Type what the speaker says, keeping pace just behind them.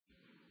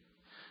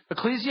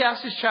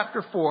Ecclesiastes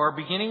chapter 4,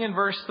 beginning in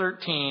verse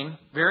 13,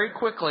 very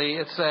quickly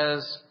it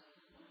says,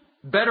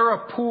 "Better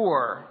a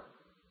poor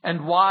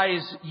and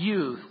wise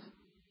youth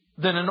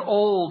than an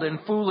old and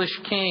foolish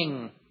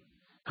king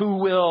who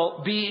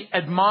will be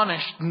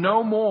admonished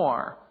no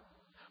more.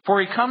 For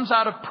he comes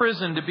out of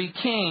prison to be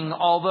king,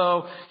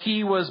 although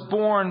he was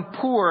born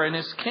poor in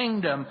his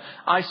kingdom.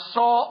 I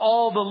saw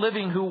all the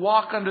living who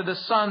walk under the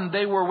sun.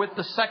 They were with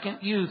the second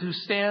youth who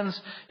stands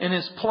in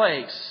his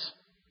place.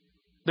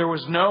 There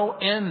was no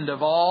end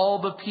of all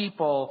the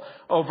people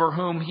over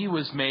whom he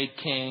was made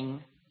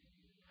king.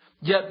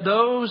 Yet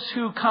those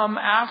who come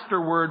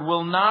afterward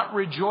will not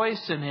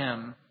rejoice in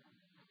him.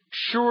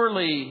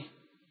 Surely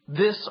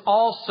this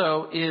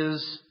also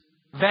is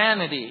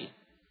vanity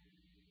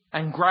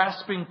and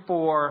grasping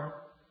for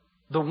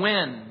the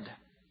wind."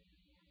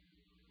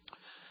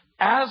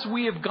 As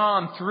we have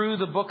gone through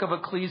the book of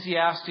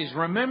Ecclesiastes,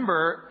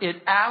 remember,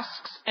 it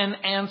asks and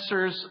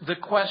answers the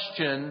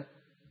question,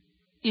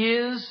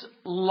 is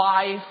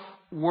life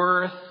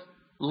worth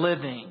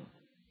living?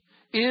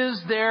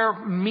 Is there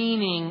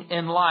meaning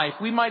in life?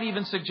 We might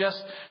even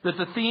suggest that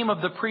the theme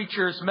of the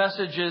preacher's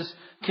message is,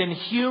 can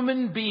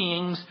human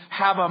beings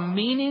have a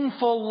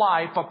meaningful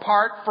life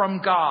apart from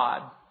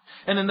God?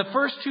 And in the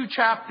first two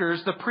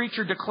chapters, the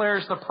preacher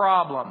declares the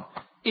problem.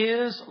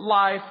 Is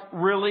life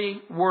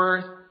really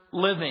worth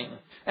living?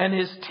 And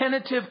his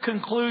tentative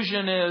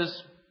conclusion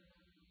is,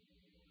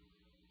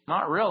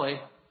 not really.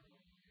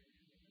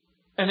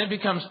 And it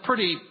becomes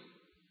pretty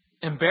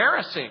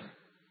embarrassing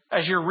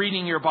as you're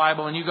reading your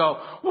Bible and you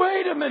go,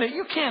 wait a minute,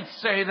 you can't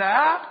say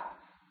that.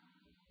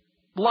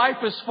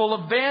 Life is full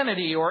of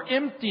vanity or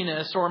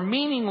emptiness or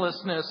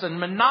meaninglessness and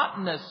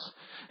monotonous.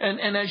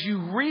 And as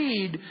you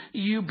read,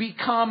 you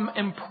become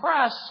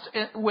impressed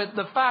with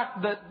the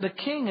fact that the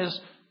king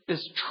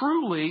is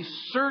truly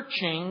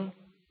searching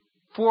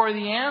for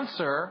the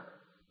answer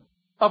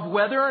of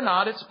whether or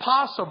not it's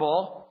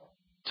possible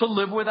to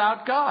live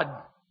without God.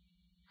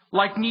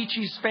 Like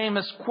Nietzsche's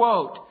famous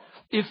quote,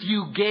 "If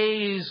you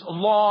gaze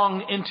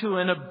long into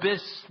an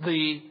abyss,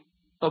 the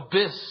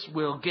abyss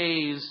will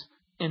gaze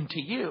into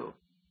you."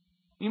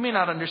 You may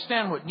not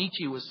understand what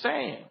Nietzsche was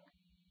saying.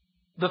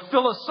 The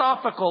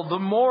philosophical, the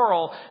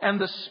moral, and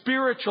the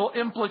spiritual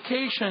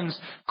implications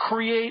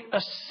create a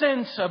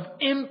sense of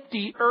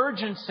empty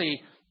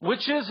urgency.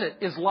 Which is it?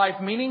 Is life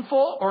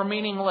meaningful or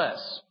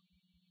meaningless?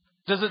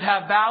 Does it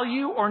have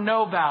value or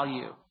no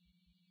value?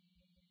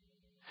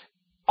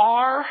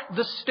 Are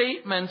the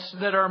statements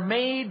that are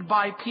made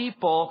by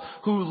people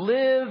who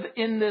live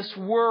in this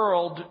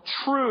world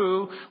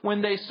true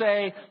when they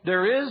say,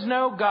 there is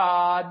no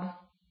God,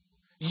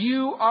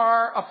 you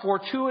are a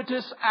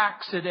fortuitous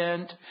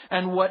accident,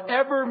 and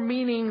whatever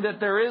meaning that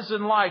there is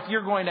in life,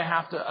 you're going to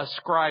have to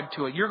ascribe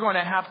to it. You're going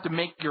to have to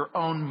make your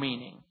own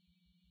meaning.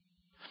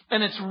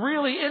 And it's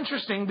really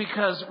interesting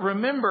because,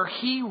 remember,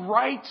 he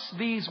writes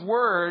these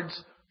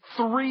words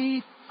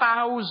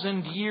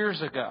 3,000 years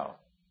ago.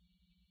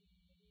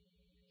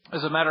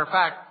 As a matter of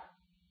fact,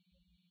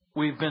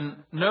 we've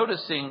been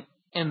noticing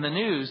in the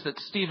news that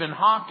Stephen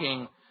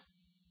Hawking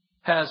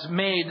has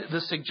made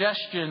the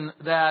suggestion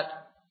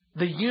that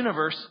the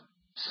universe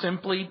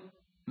simply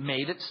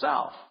made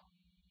itself.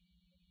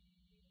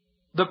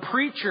 The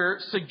preacher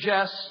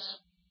suggests,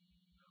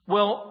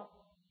 well,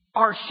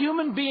 are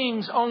human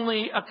beings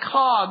only a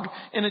cog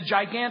in a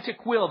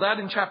gigantic wheel? That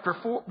in chapter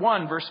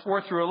 1, verse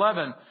 4 through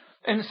 11.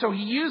 And so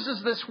he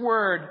uses this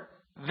word,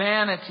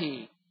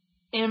 vanity,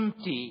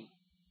 empty,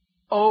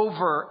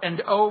 over and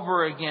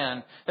over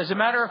again. As a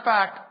matter of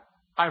fact,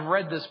 I've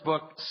read this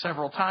book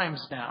several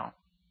times now.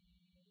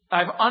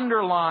 I've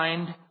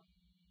underlined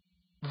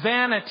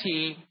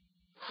vanity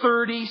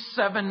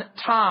 37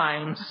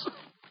 times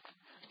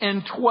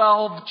in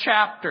 12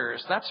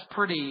 chapters. That's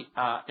pretty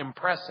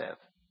impressive.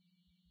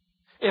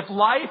 If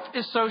life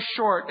is so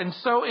short and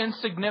so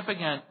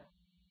insignificant,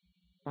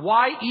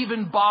 why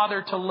even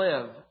bother to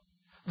live?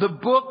 The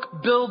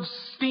book builds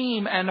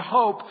steam and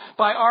hope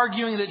by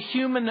arguing that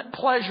human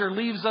pleasure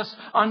leaves us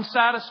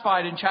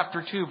unsatisfied in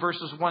chapter 2,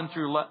 verses 1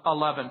 through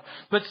 11.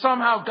 But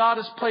somehow God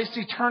has placed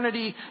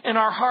eternity in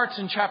our hearts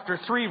in chapter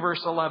 3,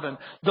 verse 11.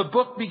 The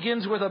book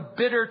begins with a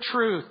bitter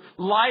truth.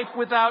 Life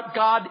without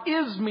God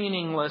is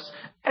meaningless.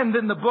 And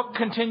then the book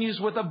continues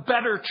with a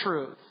better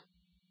truth.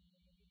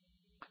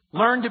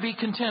 Learn to be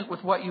content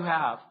with what you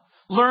have.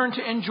 Learn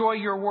to enjoy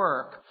your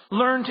work.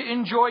 Learn to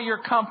enjoy your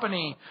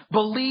company.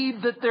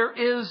 Believe that there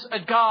is a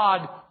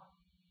God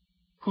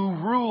who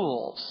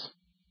rules,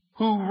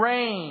 who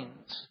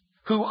reigns,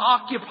 who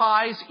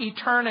occupies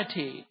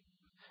eternity.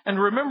 And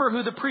remember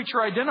who the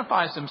preacher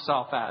identifies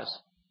himself as.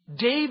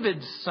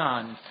 David's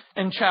son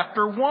in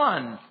chapter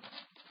 1.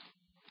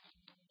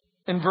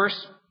 In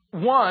verse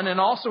 1 and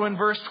also in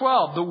verse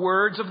 12, the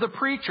words of the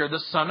preacher, the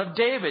son of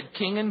David,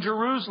 king in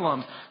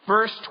Jerusalem.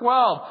 Verse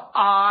 12,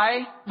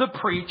 I, the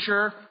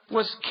preacher,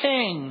 was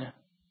king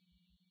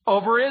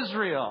over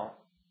Israel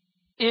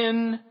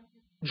in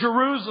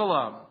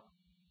Jerusalem.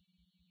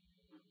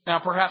 Now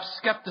perhaps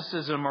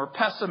skepticism or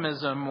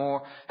pessimism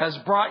has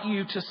brought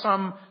you to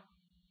some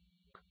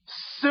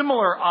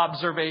similar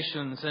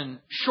observations and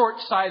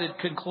short-sighted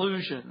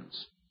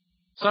conclusions.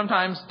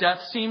 Sometimes death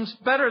seems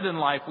better than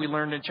life, we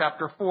learned in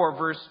chapter 4,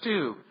 verse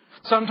 2.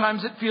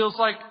 Sometimes it feels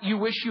like you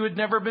wish you had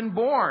never been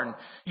born.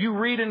 You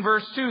read in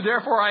verse 2,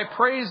 therefore I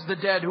praise the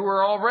dead who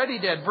are already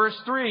dead. Verse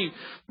 3,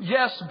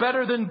 yes,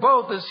 better than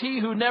both is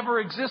he who never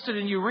existed.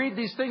 And you read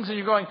these things and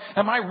you're going,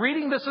 am I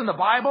reading this in the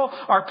Bible?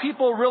 Are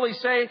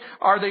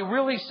they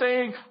really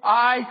saying,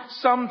 I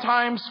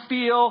sometimes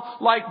feel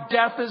like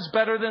death is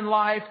better than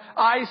life.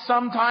 I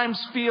sometimes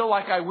feel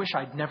like I wish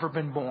I'd never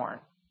been born.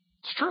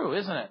 It's true,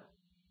 isn't it?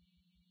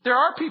 There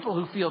are people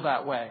who feel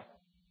that way.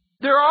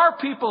 There are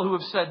people who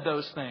have said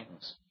those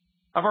things.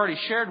 I've already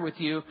shared with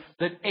you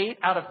that 8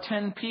 out of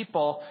 10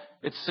 people,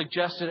 it's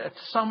suggested at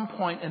some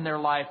point in their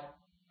life,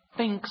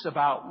 thinks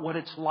about what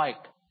it's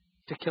like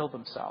to kill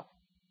themselves.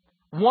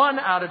 1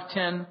 out of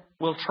 10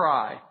 will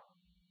try.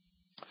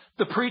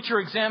 The preacher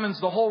examines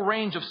the whole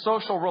range of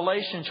social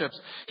relationships.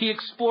 He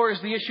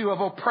explores the issue of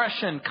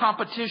oppression,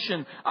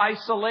 competition,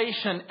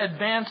 isolation,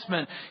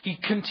 advancement. He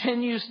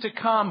continues to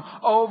come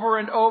over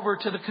and over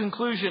to the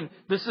conclusion,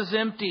 this is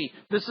empty,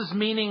 this is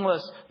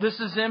meaningless, this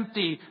is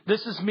empty,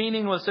 this is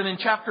meaningless. And in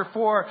chapter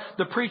 4,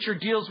 the preacher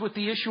deals with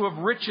the issue of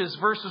riches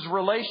versus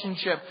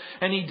relationship.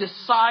 And he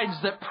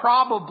decides that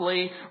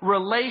probably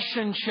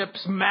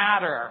relationships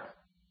matter.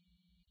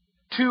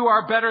 2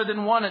 are better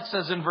than 1, it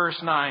says in verse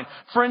 9.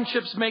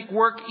 Friendships make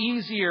work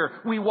easier.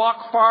 We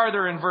walk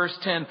farther in verse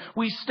 10.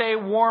 We stay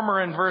warmer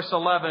in verse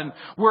 11.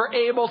 We're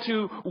able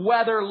to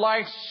weather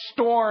life's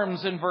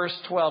storms in verse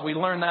 12. We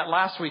learned that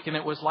last week, and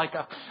it was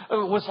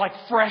like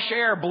fresh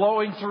air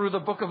blowing through the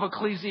book of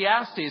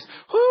Ecclesiastes.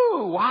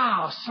 Whoo,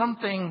 wow,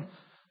 something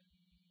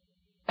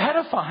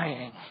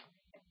edifying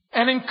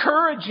and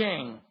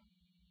encouraging.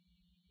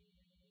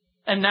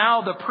 And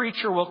now the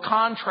preacher will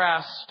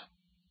contrast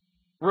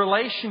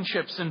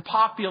relationships and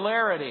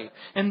popularity.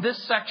 In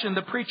this section,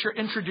 the preacher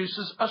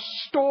introduces a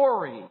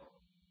story.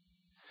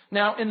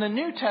 Now, in the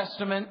New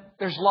Testament,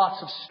 there's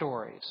lots of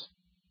stories.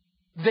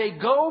 They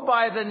go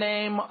by the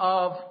name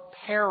of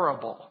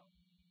parable.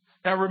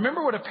 Now,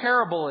 remember what a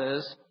parable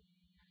is.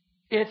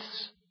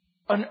 It's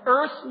an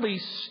earthly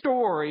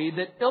story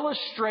that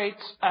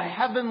illustrates a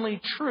heavenly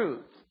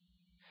truth.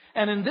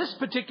 And in this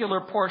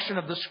particular portion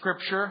of the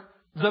Scripture,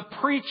 the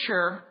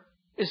preacher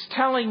is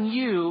telling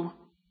you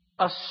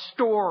a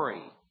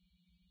story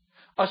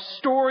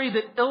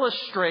that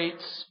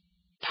illustrates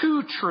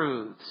 2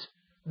 truths: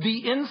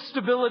 the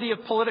instability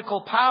of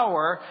political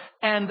power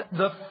and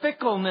the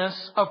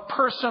fickleness of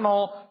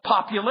personal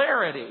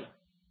popularity.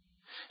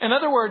 In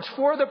other words,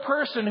 for the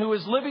person who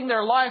is living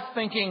their life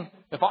thinking,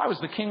 if I was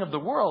the king of the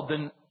world,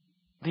 then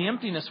the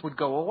emptiness would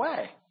go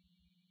away.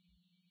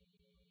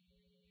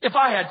 If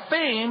I had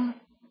fame,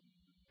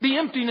 the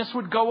emptiness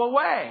would go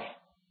away.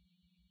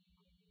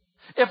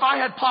 If I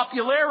had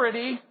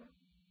popularity,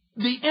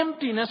 the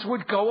emptiness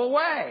would go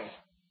away.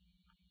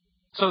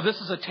 So this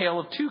is a tale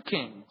of 2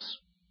 kings.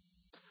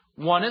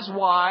 One is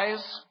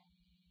wise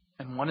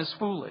and one is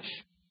foolish.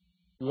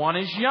 One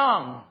is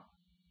young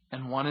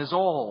and one is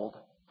old.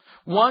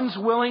 One's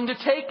willing to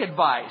take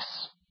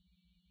advice.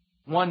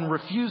 One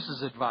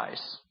refuses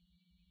advice.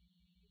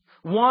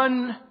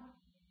 One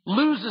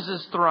loses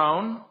his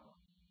throne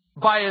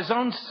by his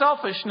own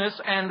selfishness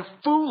and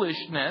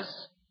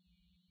foolishness,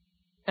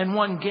 and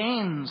one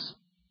gains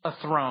a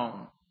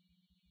throne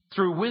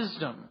through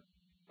wisdom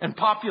and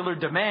popular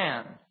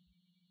demand.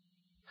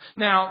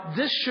 Now,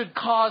 this should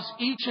cause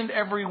each and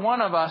every one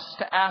of us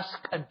to ask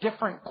a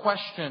different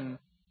question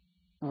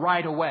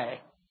right away.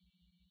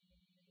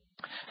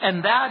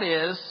 And that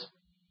is,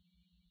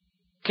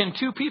 can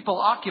 2 people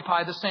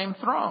occupy the same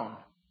throne?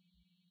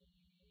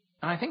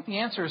 And I think the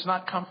answer is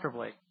not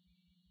comfortably.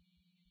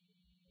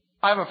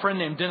 I have a friend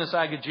named Dennis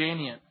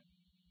Agajanian.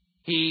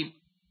 He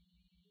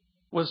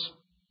was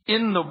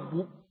in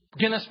the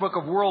Guinness Book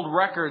of World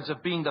Records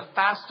of being the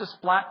fastest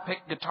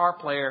flat-pick guitar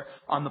player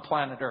on the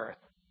planet Earth.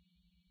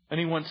 And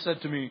he once said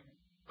to me,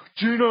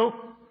 Gino,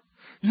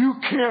 you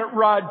can't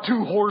ride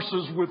 2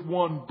 horses with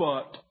 1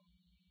 butt.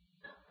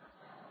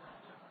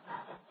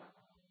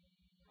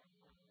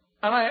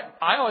 And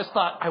I always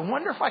thought, I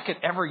wonder if I could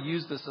ever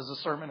use this as a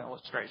sermon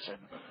illustration.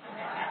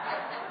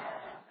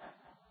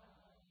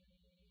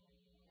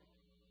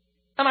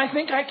 And I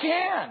think I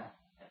can.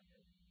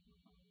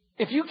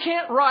 If you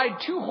can't ride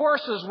 2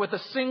 horses with a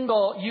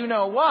single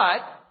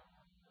you-know-what,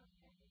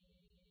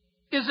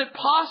 is it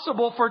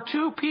possible for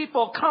 2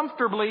 people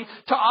comfortably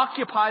to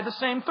occupy the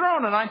same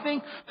throne? And I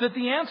think that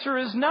the answer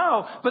is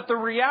no. But the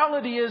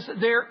reality is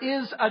there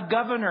is a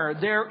governor,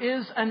 there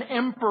is an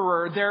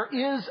emperor, there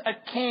is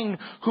a king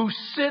who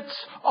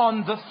sits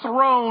on the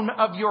throne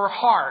of your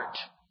heart.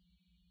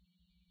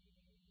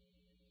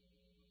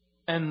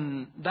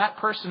 And that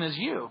person is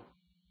you.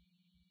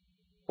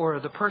 Or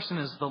the person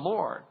is the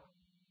Lord.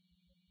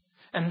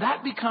 And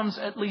that becomes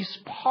at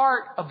least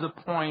part of the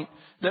point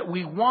that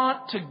we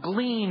want to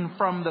glean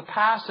from the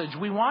passage.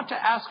 We want to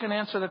ask and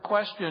answer the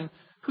question,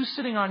 who's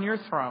sitting on your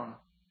throne?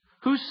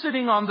 Who's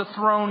sitting on the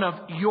throne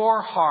of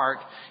your heart?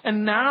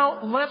 And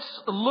now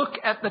let's look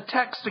at the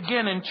text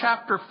again in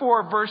chapter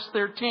 4, verse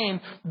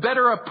 13.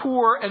 Better a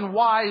poor and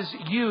wise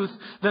youth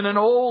than an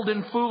old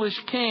and foolish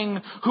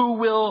king who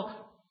will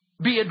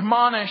be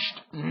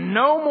admonished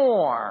no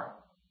more.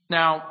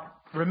 Now,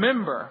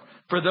 remember,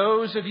 for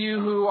those of you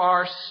who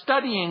are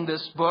studying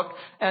this book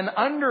and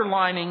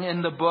underlining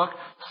in the book,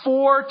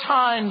 4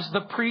 times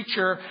the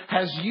preacher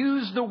has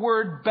used the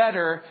word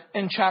better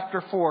in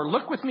chapter 4.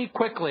 Look with me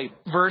quickly.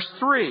 Verse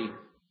 3.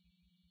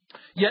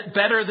 Yet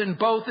better than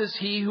both is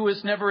he who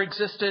has never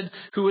existed,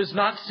 who has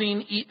not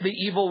seen the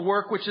evil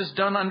work which is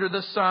done under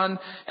the sun.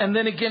 And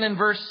then again in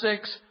verse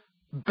 6.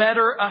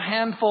 Better a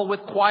handful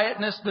with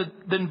quietness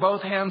than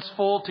both hands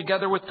full,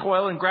 together with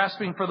toil and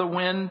grasping for the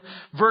wind.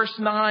 Verse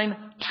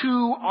 9,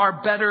 2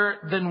 are better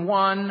than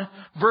 1.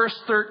 Verse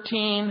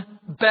 13,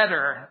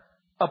 better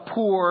a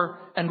poor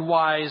and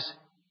wise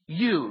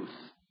youth.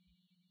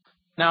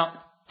 Now,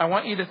 I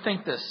want you to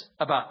think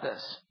about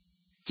this.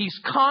 He's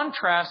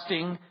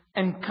contrasting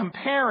and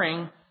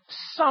comparing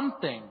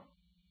something.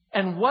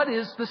 And what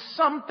is the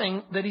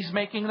something that he's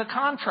making the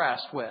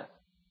contrast with?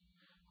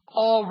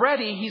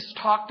 Already he's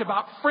talked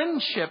about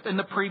friendship in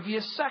the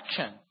previous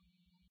section.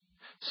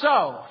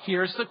 So,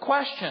 here's the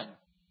question.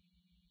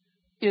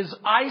 Is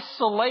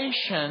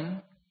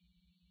isolation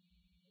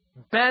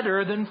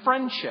better than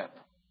friendship?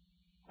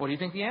 What do you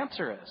think the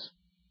answer is?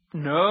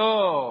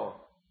 No.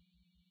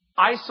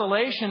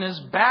 Isolation is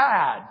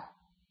bad.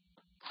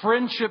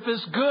 Friendship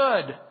is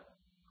good.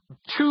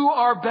 2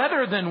 are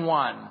better than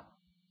 1.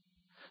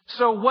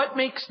 So what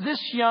makes this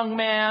young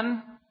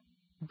man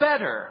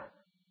better?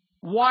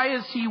 Why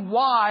is he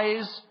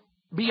wise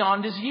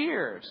beyond his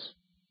years?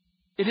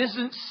 It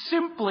isn't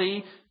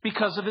simply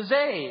because of his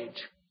age,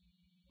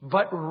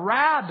 but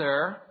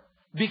rather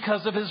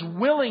because of his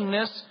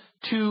willingness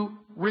to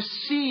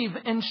receive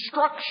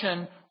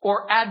instruction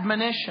or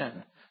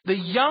admonition. The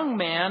young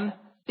man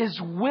is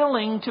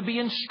willing to be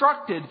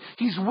instructed.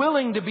 He's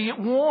willing to be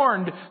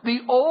warned. The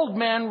old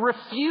man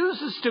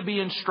refuses to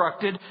be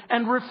instructed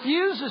and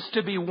refuses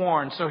to be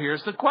warned. So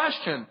here's the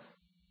question.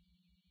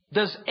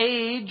 Does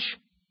age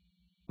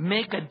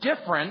make a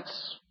difference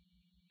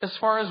as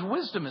far as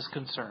wisdom is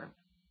concerned?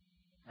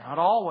 Not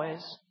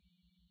always.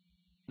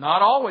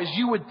 Not always.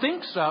 You would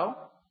think so.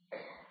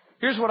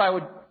 Here's what I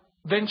would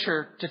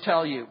venture to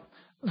tell you.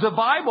 The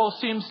Bible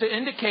seems to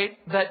indicate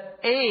that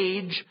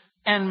age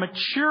and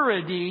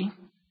maturity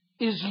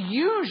is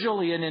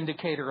usually an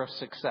indicator of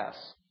success.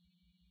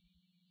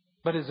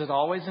 But is it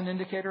always an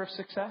indicator of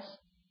success?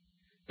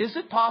 Is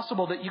it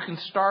possible that you can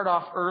start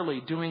off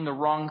early doing the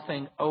wrong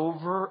thing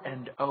over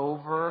and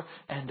over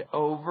and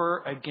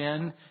over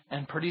again,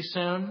 and pretty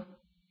soon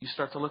you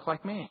start to look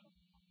like me?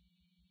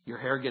 Your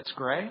hair gets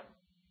gray,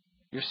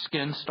 your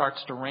skin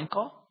starts to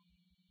wrinkle,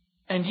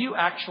 and you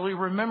actually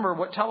remember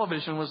what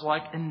television was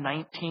like in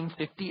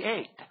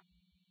 1958.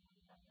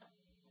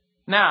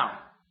 Now,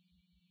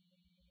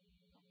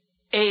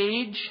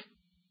 age,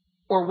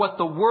 or what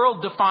the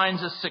world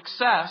defines as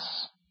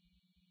success,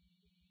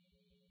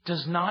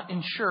 does not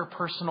ensure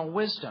personal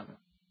wisdom.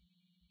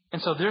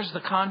 And so there's the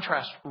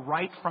contrast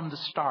right from the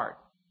start.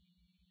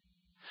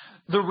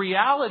 The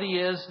reality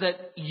is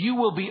that you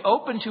will be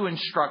open to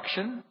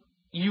instruction,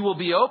 you will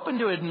be open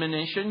to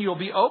admonition, you'll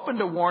be open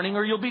to warning,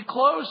 or you'll be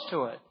closed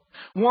to it.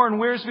 Warren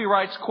Wiersbe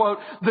writes, quote,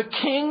 "The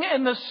king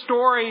in the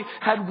story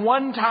had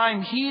one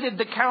time heeded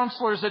the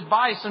counselor's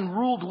advice and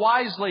ruled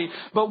wisely,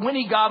 but when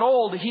he got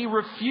old, he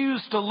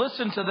refused to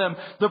listen to them.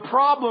 The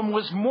problem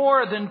was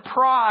more than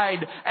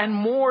pride and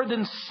more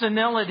than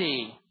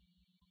senility.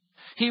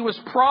 He was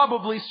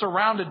probably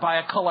surrounded by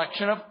a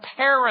collection of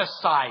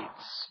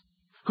parasites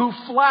who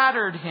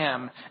flattered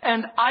him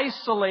and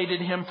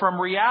isolated him from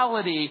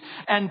reality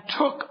and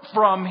took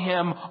from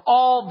him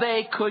all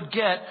they could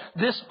get.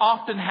 This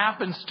often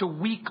happens to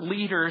weak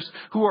leaders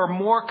who are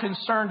more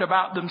concerned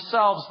about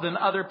themselves than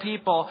other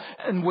people,"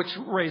 and which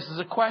raises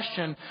a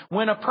question.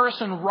 When a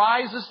person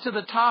rises to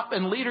the top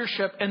in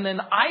leadership and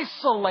then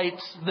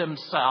isolates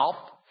themselves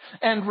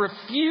and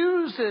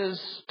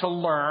refuses to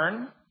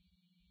learn,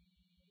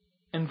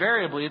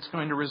 invariably it's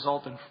going to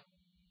result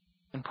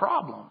in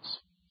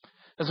problems.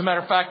 As a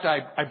matter of fact,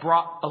 I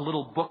brought a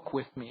little book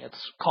with me.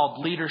 It's called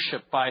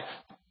Leadership by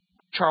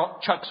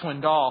Chuck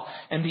Swindoll,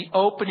 and the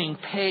opening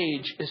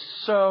page is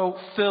so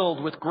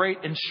filled with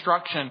great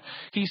instruction.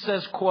 He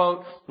says,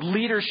 quote,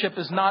 "Leadership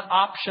is not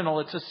optional,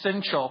 it's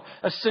essential.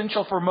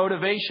 Essential for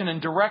motivation and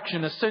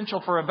direction,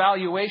 essential for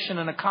evaluation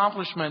and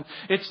accomplishment.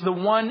 It's the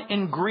one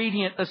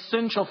ingredient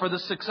essential for the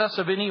success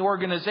of any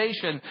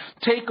organization.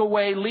 Take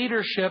away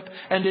leadership,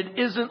 and it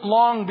isn't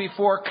long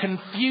before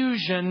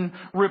confusion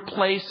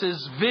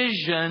replaces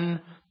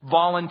vision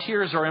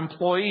Volunteers or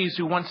employees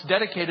who once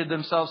dedicated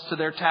themselves to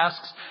their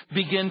tasks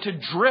begin to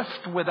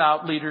drift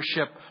without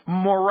leadership.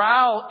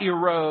 Morale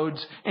erodes.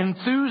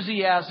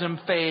 Enthusiasm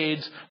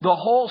fades. The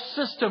whole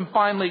system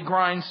finally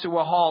grinds to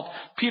a halt.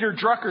 Peter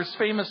Drucker's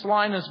famous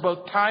line is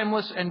both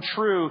timeless and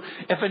true.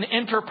 If an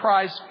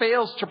enterprise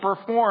fails to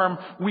perform,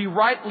 we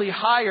rightly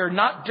hire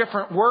not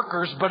different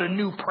workers, but a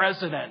new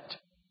president.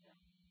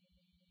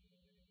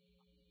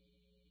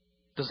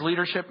 Does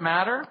leadership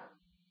matter?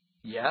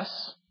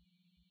 Yes.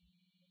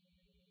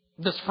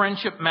 Does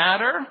friendship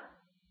matter?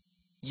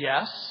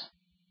 Yes.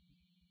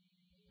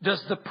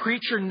 Does the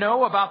preacher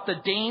know about the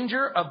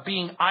danger of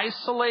being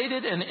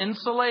isolated and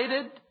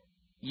insulated?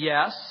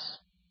 Yes.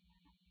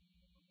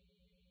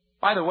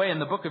 By the way, in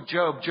the book of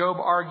Job, Job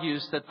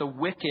argues that the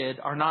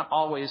wicked are not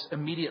always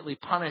immediately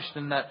punished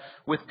and that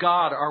with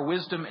God are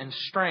wisdom and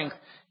strength.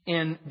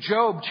 In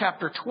Job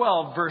chapter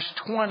 12, verse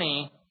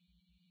 20,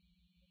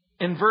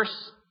 in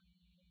verse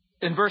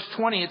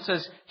 20, it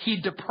says,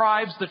 He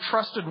deprives the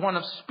trusted one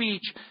of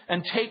speech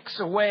and takes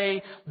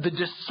away the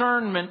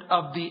discernment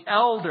of the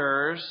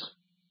elders.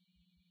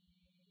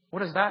 What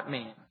does that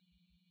mean?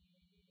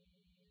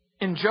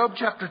 In Job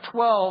chapter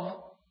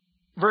 12,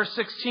 verse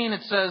 16,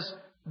 it says,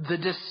 the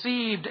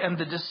deceived and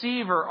the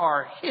deceiver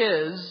are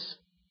his.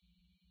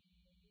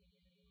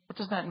 What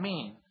does that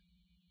mean?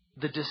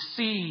 The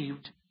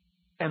deceived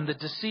and the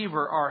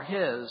deceiver are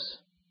his.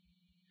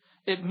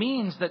 It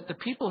means that the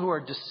people who are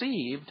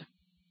deceived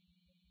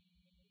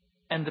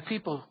and the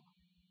people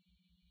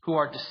who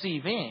are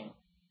deceiving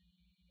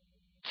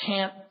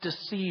can't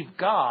deceive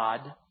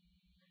God.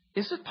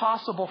 Is it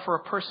possible for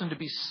a person to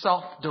be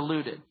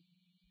self-deluded?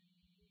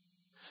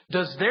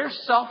 Does their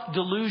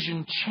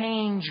self-delusion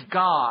change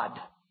God?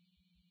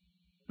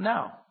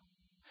 No.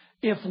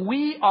 If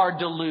we are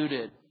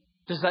deluded,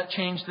 does that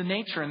change the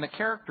nature and the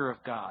character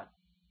of God?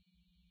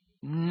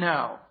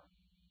 No.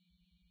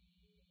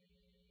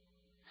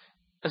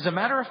 As a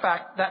matter of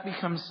fact, that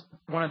becomes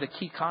one of the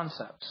key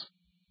concepts.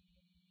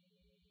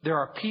 There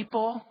are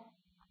people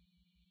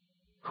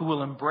who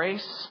will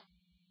embrace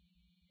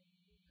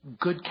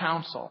good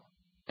counsel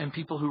and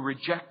people who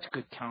reject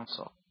good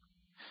counsel.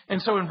 And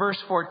so in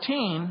verse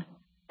 14,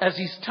 as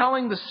he's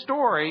telling the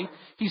story,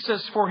 he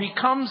says, For he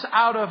comes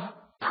out of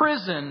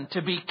prison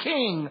to be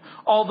king,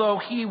 although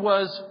he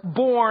was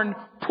born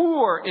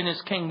poor in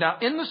his king. Now,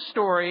 in the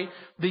story,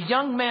 the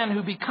young man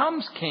who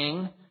becomes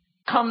king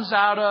comes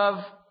out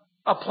of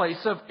a place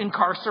of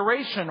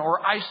incarceration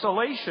or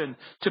isolation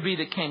to be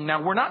the king.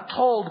 Now, we're not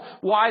told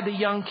why the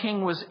young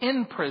king was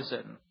in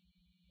prison.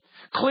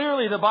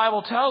 Clearly, the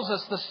Bible tells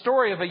us the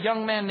story of a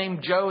young man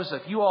named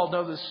Joseph. You all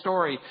know this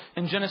story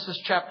in Genesis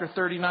chapter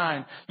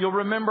 39. You'll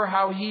remember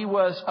how he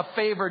was a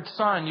favored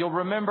son. You'll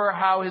remember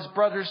how his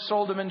brothers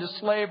sold him into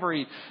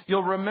slavery.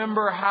 You'll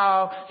remember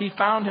how he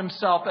found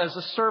himself as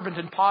a servant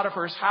in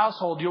Potiphar's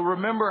household. You'll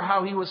remember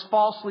how he was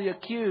falsely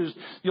accused.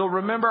 You'll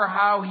remember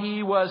how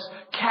he was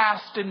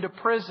cast into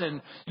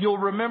prison. You'll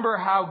remember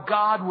how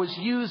God was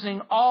using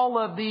all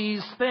of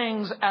these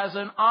things as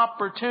an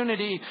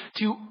opportunity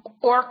to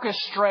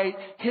orchestrate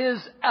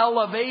His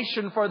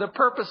elevation for the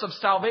purpose of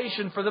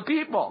salvation for the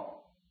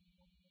people.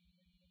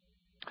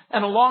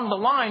 And along the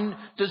line,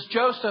 does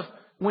Joseph,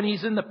 when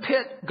he's in the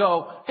pit,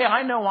 go, hey,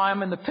 I know why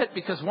I'm in the pit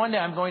because one day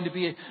I'm going to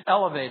be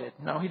elevated?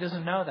 No, he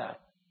doesn't know that.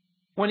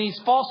 When he's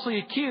falsely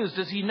accused,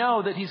 does he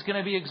know that he's going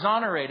to be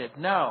exonerated?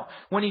 No.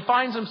 When he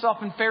finds himself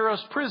in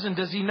Pharaoh's prison,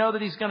 does he know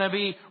that he's going to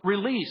be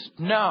released?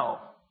 No.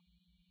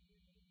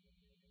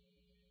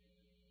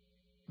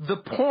 The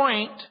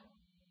point,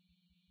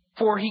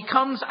 for he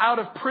comes out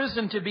of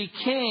prison to be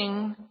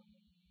king,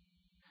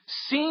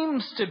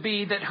 seems to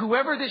be that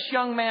whoever this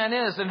young man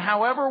is and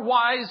however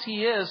wise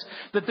he is,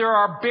 that there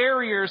are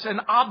barriers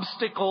and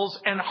obstacles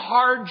and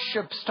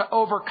hardships to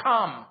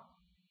overcome.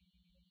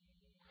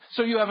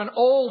 So you have an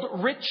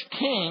old rich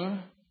king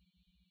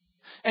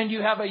and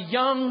you have a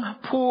young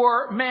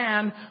poor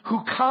man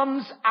who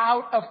comes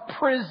out of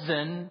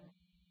prison.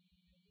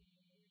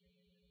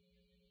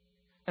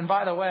 And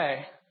by the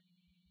way,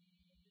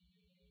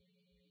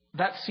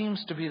 that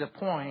seems to be the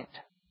point.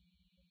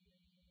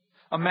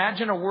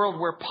 Imagine a world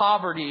where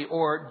poverty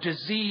or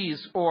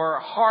disease or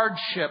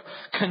hardship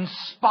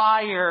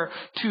conspire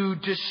to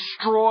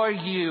destroy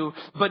you,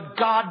 but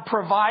God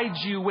provides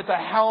you with a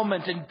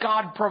helmet and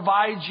God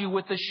provides you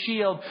with a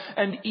shield.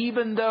 And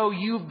even though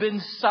you've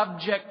been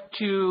subject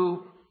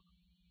to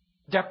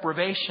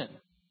deprivation,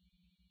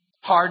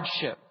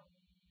 hardship,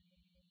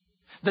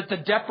 that the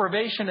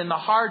deprivation and the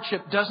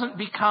hardship doesn't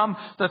become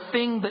the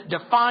thing that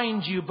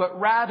defines you, but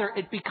rather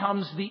it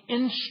becomes the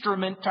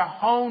instrument to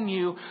hone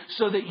you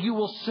so that you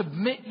will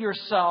submit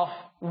yourself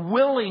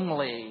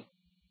willingly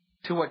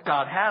to what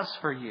God has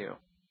for you.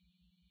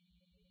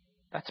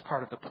 That's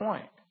part of the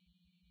point.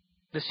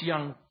 This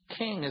young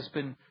king has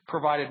been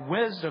provided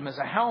wisdom as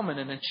a helmet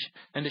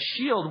and a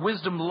shield.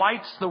 Wisdom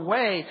lights the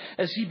way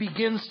as he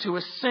begins to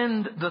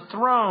ascend the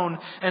throne.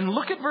 And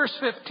look at verse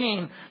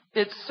 15.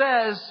 It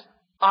says,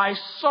 I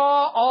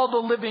saw all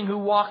the living who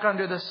walk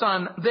under the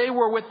sun. They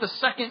were with the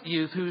second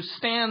youth who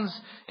stands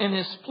in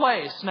his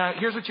place. Now,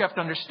 here's what you have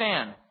to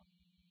understand.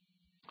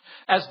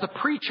 As the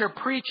preacher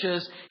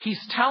preaches, he's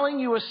telling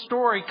you a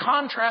story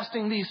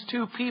contrasting these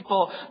two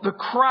people. The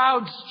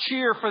crowds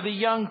cheer for the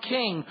young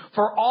king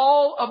for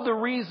all of the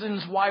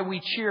reasons why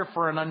we cheer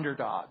for an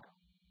underdog.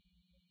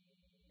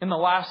 In the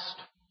last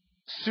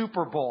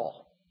Super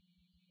Bowl,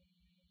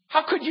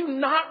 how could you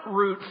not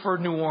root for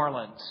New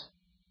Orleans?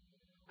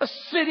 A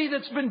city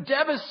that's been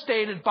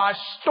devastated by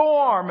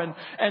storm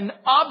and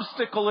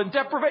obstacle and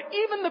deprivation.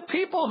 Even the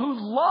people who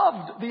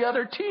loved the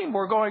other team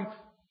were going,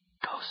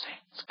 "Go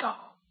Saints, go.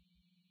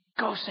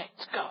 Go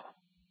Saints, go."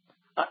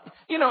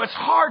 It's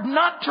hard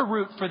not to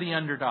root for the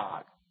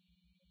underdog.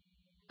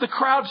 The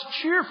crowds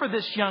cheer for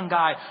this young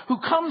guy who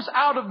comes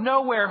out of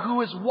nowhere,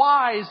 who is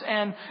wise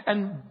and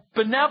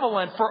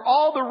benevolent for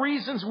all the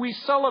reasons we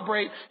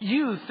celebrate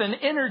youth and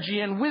energy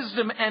and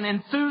wisdom and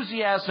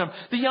enthusiasm.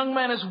 The young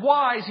man is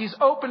wise. He's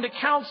open to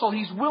counsel.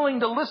 He's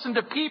willing to listen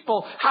to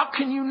people. How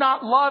can you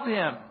not love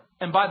him?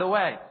 And by the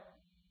way,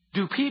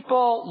 do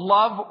people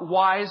love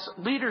wise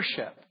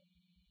leadership?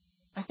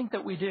 I think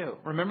that we do.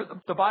 Remember,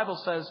 the Bible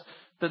says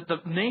that the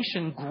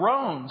nation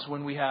groans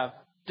when we have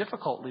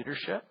difficult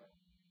leadership.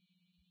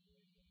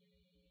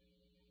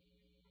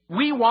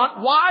 We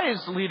want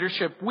wise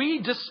leadership. We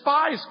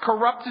despise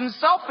corrupt and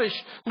selfish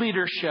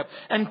leadership.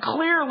 And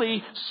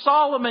clearly,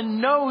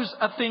 Solomon knows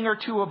a thing or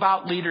two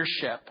about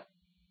leadership.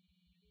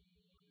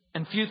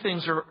 And few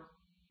things are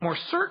more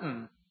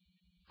certain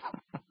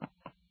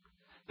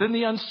than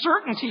the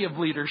uncertainty of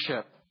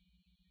leadership.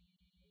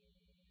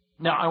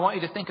 Now, I want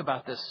you to think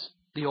about this.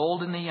 The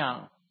old and the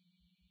young.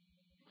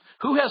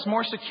 Who has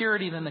more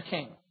security than the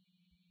king?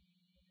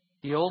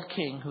 The old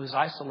king who has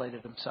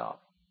isolated himself,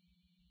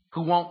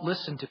 who won't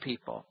listen to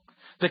people.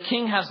 The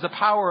king has the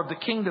power of the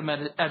kingdom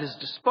at his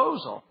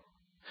disposal.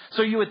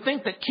 So you would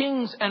think that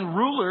kings and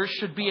rulers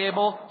should be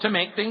able to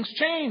make things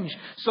change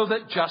so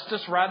that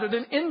justice rather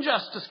than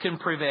injustice can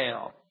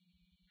prevail.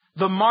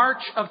 The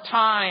march of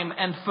time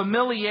and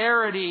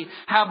familiarity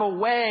have a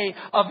way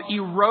of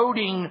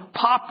eroding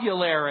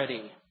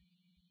popularity.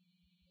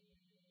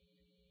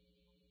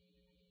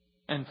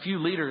 And few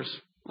leaders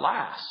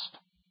last.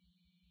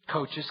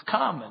 Coaches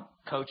come and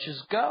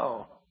coaches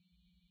go.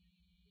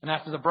 And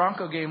after the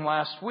Bronco game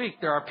last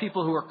week, there are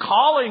people who are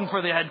calling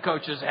for the head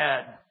coach's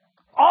head.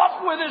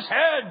 Off with his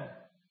head!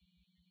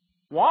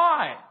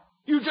 Why?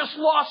 You just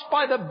lost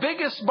by the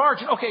biggest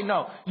margin. Okay,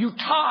 no. You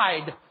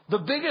tied the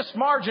biggest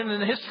margin in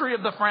the history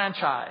of the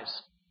franchise.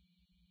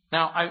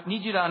 Now, I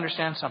need you to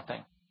understand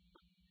something.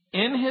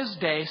 In his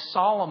day,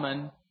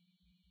 Solomon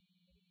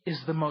is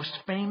the most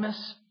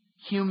famous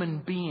human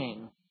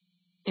being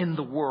in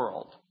the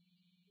world.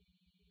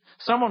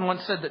 Someone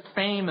once said that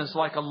fame is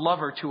like a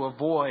lover to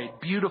avoid,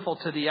 beautiful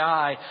to the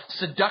eye,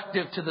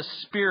 seductive to the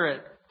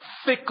spirit,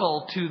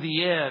 fickle to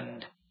the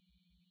end.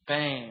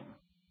 Fame.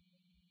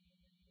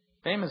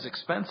 Fame is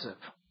expensive.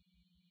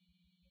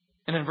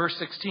 And in verse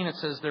 16 it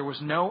says, there was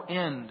no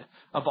end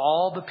of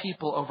all the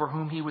people over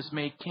whom he was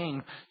made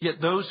king.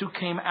 Yet those who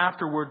came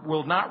afterward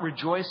will not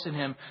rejoice in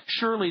him.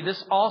 Surely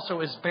this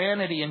also is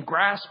vanity and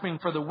grasping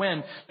for the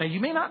wind. Now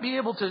you may not be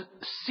able to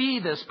see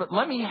this, but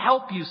let me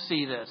help you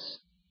see this.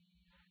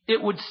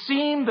 It would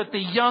seem that the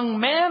young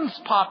man's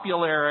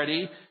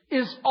popularity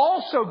is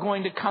also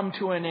going to come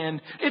to an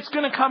end. It's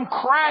going to come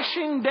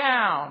crashing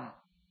down.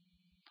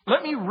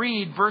 Let me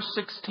read verse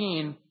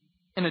 16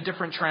 in a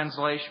different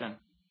translation.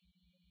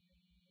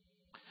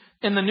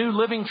 In the New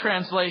Living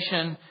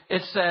Translation,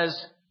 it says,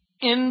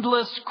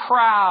 endless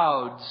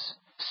crowds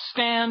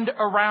stand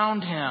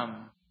around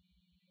him.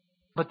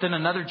 But then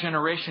another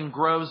generation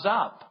grows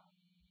up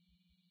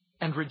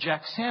and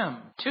rejects him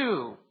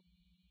too.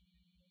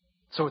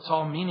 So it's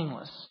all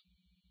meaningless,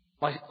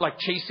 like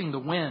chasing the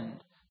wind.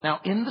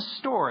 Now, in the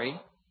story,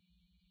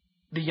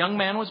 the young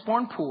man was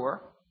born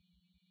poor,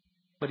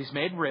 but he's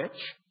made rich.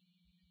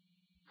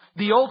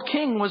 The old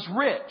king was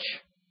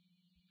rich,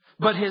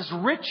 but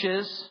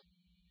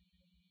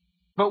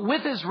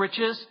with his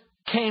riches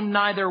came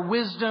neither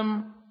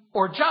wisdom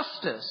or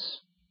justice.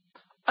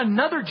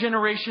 Another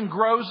generation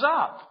grows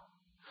up.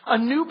 A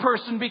new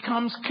person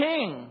becomes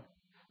king.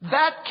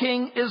 That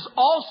king is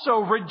also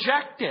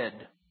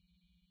rejected.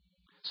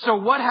 So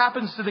what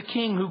happens to the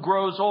king who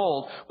grows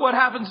old? What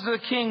happens to the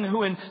king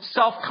who in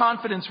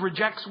self-confidence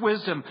rejects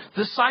wisdom?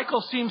 The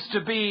cycle seems to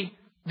be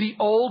the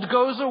old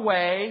goes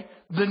away,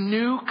 the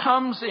new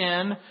comes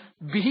in,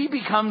 he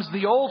becomes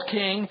the old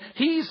king,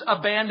 he's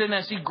abandoned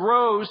as he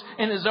grows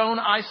in his own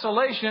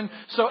isolation.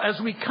 So as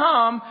we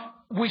come,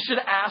 we should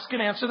ask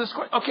and answer this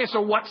question. Okay,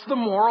 so what's the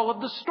moral of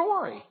the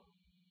story?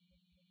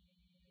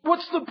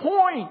 What's the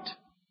point?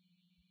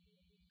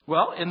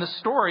 Well, in the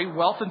story,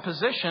 wealth and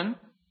position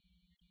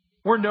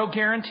were no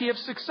guarantee of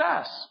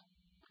success.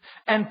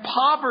 And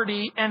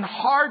poverty and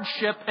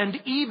hardship and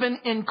even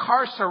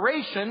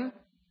incarceration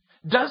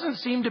doesn't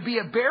seem to be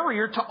a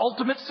barrier to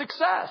ultimate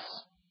success.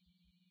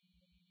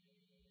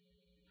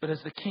 But as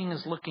the king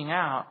is looking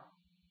out,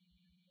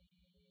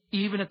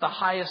 even at the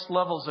highest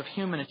levels of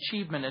human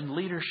achievement and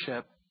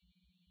leadership,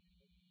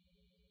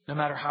 no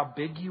matter how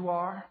big you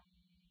are,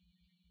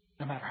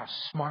 no matter how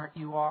smart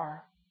you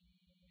are,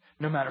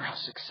 no matter how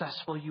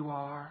successful you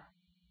are,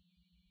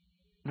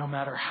 no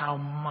matter how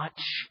much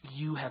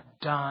you have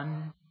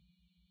done,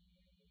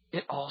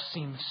 it all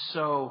seems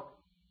so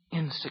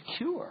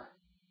insecure.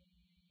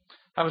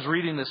 I was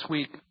reading this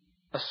week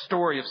a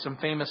story of some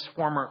famous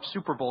former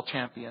Super Bowl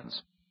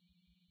champions.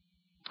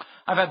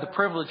 I've had the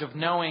privilege of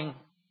knowing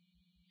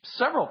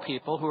several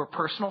people who are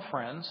personal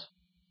friends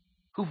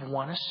who've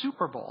won a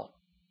Super Bowl.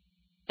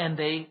 And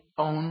they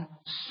own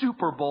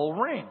Super Bowl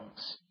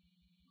rings.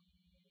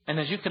 And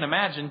as you can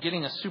imagine,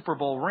 getting a Super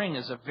Bowl ring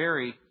is a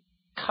very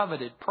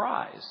coveted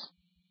prize.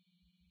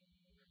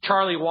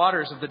 Charlie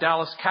Waters of the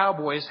Dallas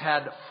Cowboys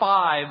had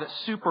 5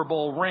 Super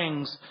Bowl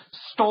rings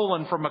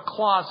stolen from a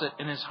closet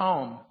in his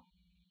home.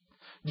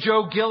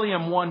 Joe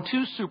Gilliam won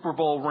 2 Super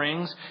Bowl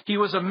rings. He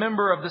was a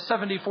member of the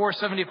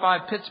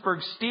 74-75 Pittsburgh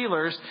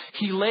Steelers.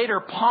 He later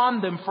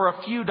pawned them for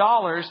a few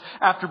dollars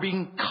after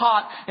being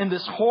caught in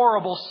this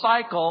horrible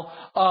cycle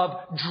of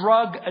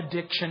drug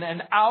addiction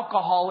and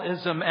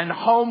alcoholism and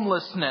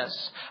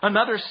homelessness.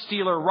 Another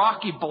Steeler,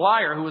 Rocky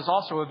Blyer, who was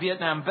also a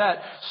Vietnam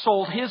vet,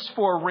 sold his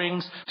 4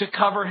 rings to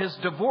cover his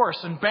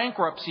divorce and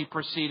bankruptcy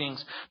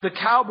proceedings. The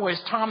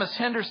Cowboys' Thomas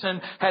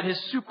Henderson had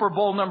his Super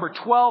Bowl number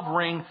 12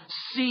 ring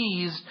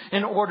seized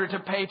in order to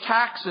pay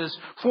taxes.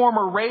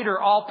 Former Raider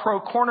All-Pro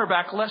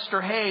cornerback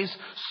Lester Hayes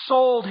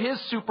sold his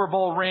Super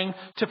Bowl ring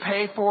to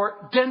pay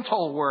for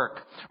dental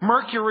work.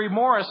 Mercury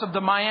Morris of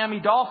the Miami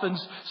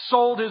Dolphins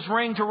sold his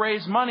ring to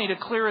raise money to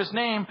clear his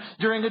name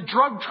during a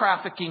drug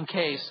trafficking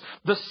case.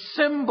 The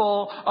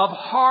symbol of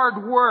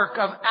hard work,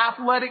 of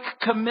athletic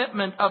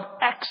commitment, of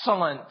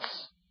excellence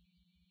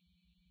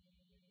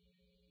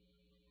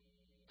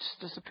just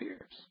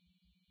disappears.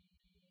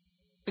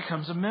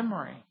 Becomes a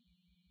memory.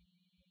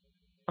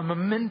 A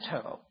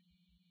memento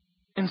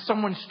in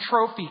someone's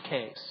trophy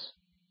case.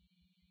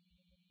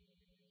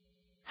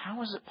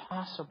 How is it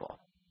possible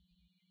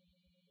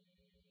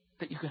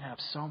that you can have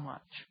so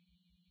much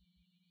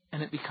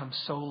and it becomes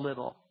so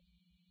little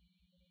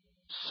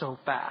so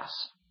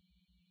fast?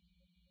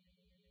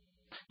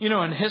 You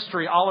know, in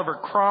history, Oliver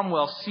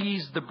Cromwell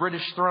seized the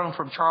British throne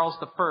from Charles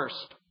I.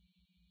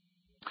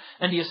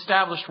 And he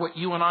established what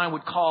you and I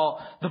would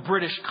call the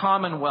British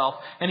Commonwealth.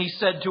 And he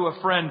said to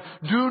a friend,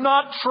 "Do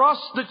not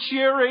trust the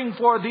cheering,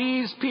 for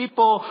these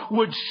people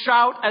would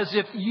shout as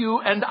if you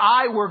and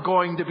I were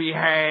going to be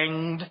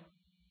hanged."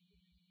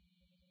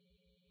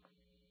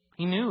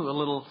 He knew a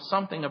little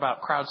something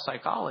about crowd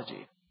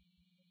psychology.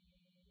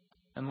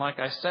 And like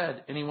I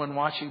said, anyone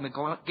watching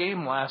the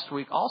game last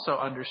week also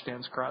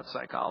understands crowd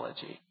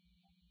psychology.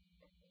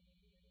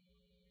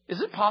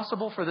 Is it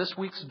possible for this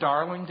week's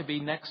darling to be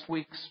next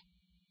week's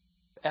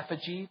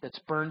effigy that's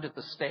burned at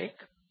the stake?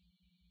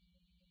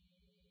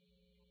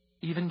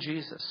 Even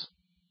Jesus,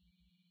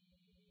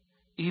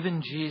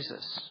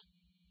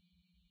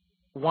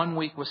 one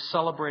week was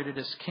celebrated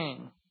as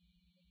king.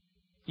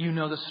 You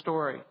know the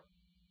story.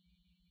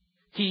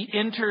 He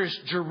enters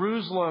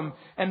Jerusalem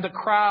and the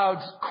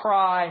crowds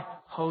cry,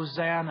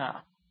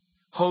 "Hosanna,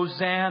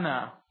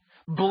 Hosanna.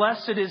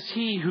 Blessed is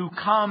he who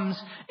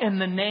comes in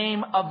the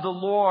name of the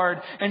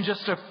Lord." And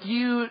just a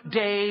few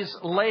days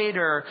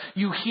later,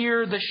 you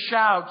hear the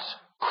shouts,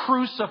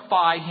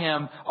 "Crucify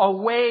him,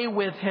 away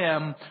with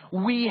him.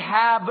 We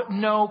have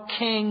no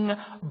king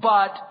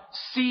but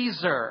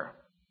Caesar."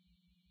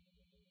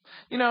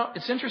 You know,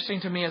 it's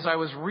interesting to me as I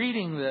was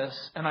reading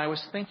this and I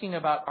was thinking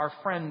about our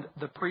friend,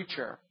 the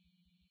preacher.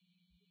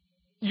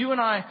 You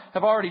and I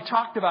have already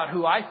talked about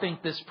who I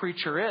think this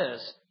preacher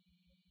is.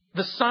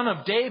 The son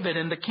of David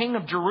and the king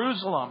of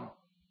Jerusalem.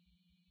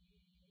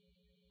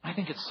 I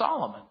think it's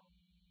Solomon.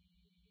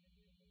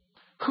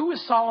 Who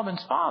is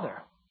Solomon's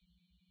father?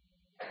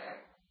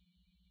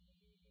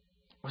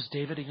 Was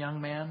David a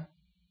young man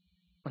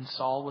when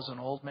Saul was an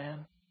old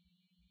man?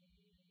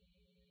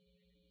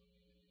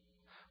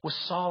 Was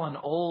Saul an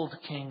old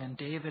king and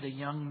David a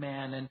young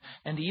man?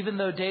 And even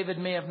though David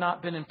may have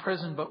not been in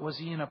prison, but was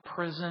he in a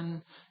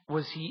prison?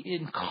 Was he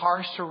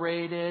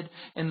incarcerated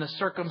in the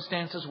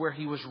circumstances where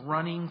he was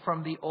running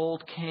from the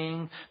old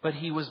king, but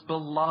he was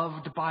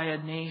beloved by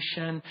a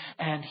nation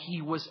and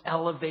he was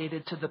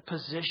elevated to the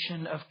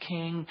position of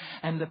king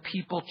and the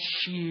people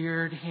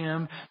cheered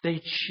him. They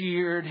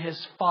cheered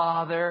his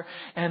father.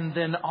 And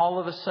then all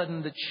of a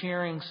sudden the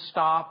cheering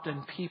stopped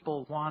and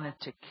people wanted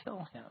to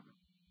kill him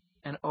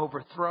and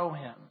overthrow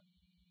him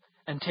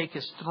and take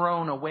his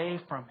throne away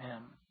from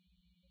him.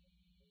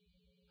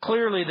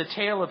 Clearly, the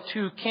tale of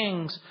two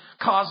kings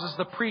causes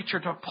the preacher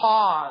to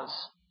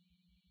pause.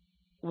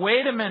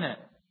 Wait a minute.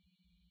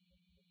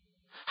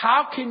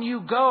 How can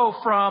you go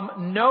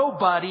from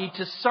nobody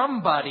to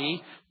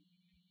somebody?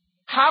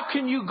 How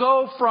can you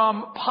go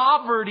from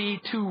poverty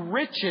to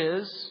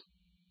riches?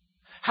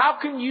 How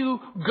can you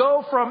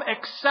go from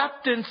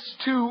acceptance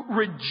to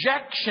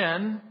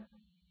rejection?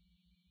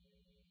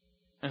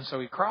 And so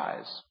he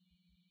cries.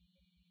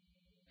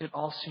 It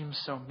all seems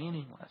so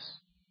meaningless.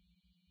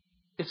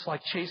 It's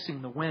like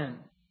chasing the wind.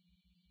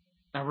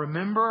 Now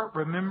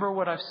remember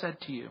what I've said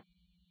to you.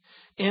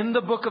 In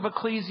the book of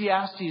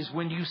Ecclesiastes,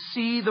 when you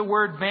see the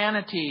word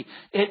vanity,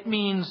 it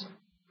means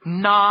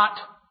not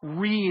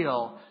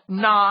real,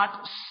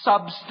 not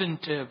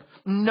substantive,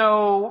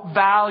 no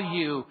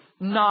value,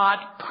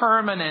 not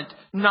permanent,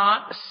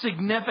 not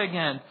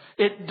significant.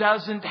 It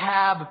doesn't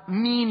have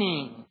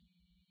meaning.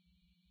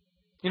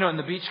 You know, in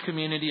the beach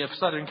community of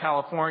Southern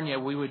California,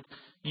 we would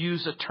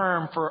use a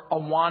term for a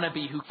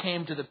wannabe who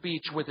came to the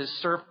beach with his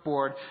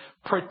surfboard,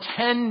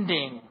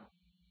 pretending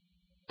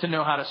to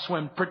know how to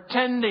swim,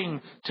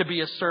 pretending to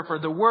be a surfer.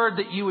 The word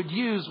that you would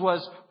use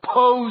was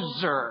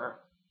poser.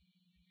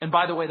 And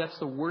by the way, that's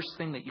the worst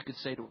thing that you could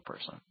say to a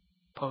person.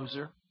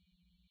 Poser.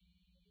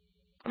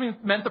 I mean,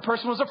 it meant the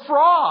person was a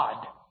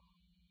fraud.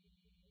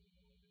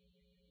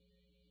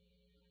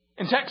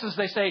 In Texas,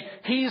 they say,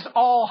 he's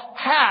all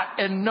hat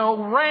and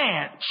no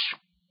ranch.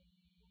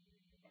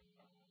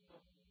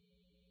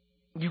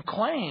 You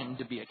claim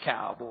to be a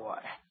cowboy.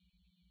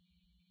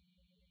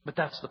 But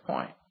that's the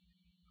point.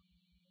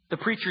 The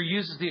preacher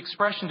uses the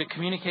expression to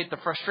communicate the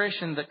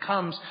frustration that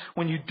comes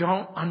when you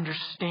don't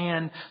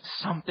understand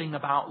something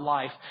about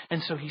life.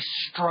 And so he's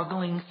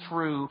struggling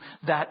through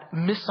that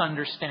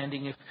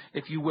misunderstanding,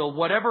 if you will.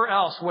 Whatever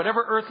else,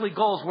 whatever earthly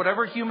goals,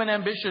 whatever human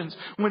ambitions,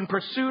 when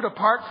pursued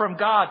apart from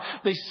God,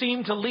 they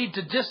seem to lead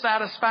to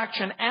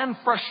dissatisfaction and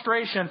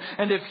frustration.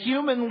 And if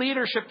human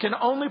leadership can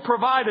only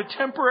provide a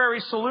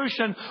temporary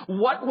solution,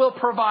 what will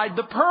provide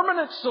the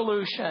permanent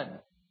solution?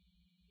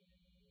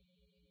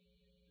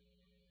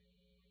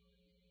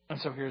 And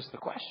so here's the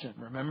question.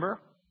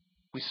 Remember,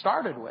 we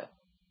started with,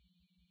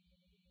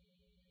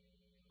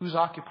 who's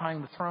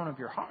occupying the throne of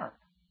your heart?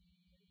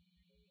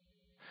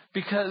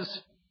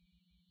 Because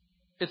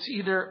it's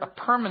either a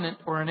permanent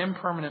or an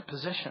impermanent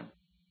position.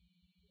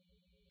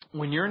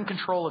 When you're in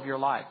control of your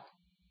life,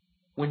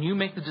 when you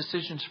make the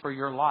decisions for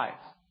your life,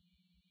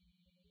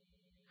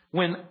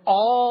 when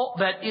all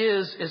that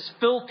is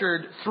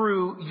filtered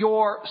through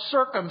your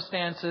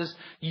circumstances,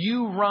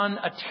 you run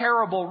a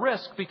terrible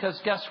risk, because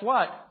guess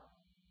what?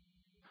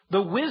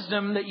 The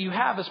wisdom that you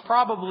have is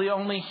probably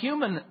only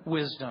human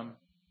wisdom.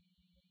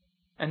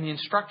 And the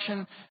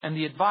instruction and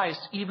the advice,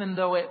 even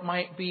though it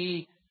might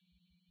be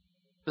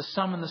the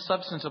sum and the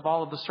substance of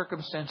all of the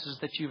circumstances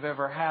that you've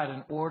ever had,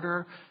 in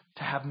order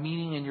to have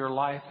meaning in your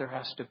life, there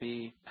has to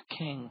be a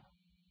king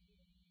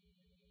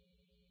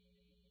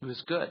who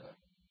is good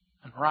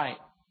and right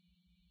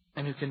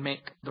and who can make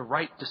the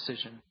right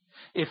decision.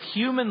 If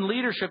human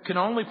leadership can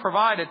only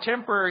provide a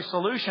temporary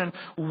solution,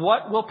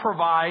 what will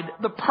provide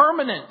the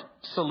permanent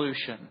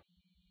solution?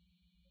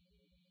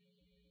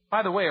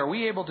 By the way, are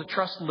we able to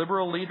trust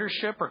liberal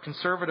leadership or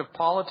conservative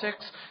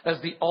politics as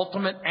the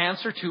ultimate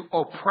answer to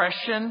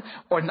oppression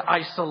or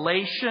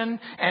isolation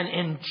and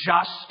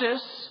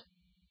injustice?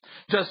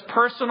 Does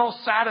personal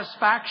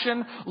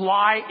satisfaction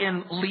lie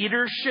in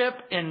leadership,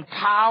 in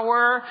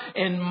power,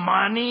 in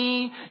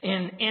money,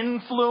 in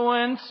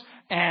influence,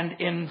 and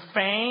in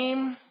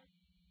fame?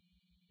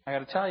 I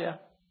got to tell you,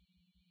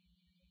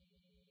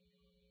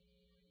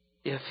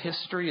 if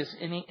history is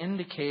any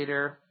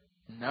indicator,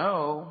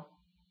 no.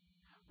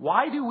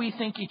 Why do we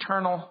think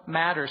eternal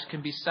matters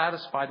can be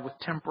satisfied with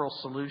temporal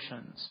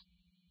solutions?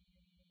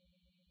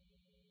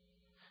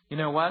 You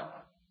know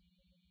what?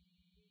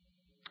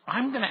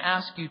 I'm going to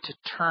ask you to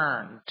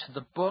turn to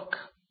the book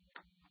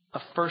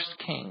of 1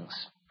 Kings,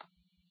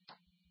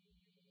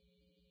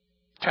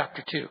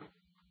 chapter 2.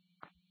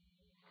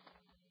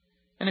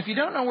 And if you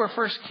don't know where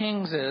 1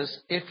 Kings is,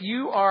 if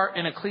you are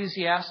in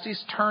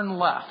Ecclesiastes, turn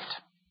left.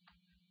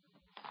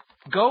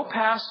 Go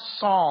past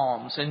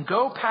Psalms and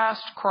go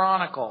past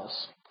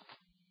Chronicles.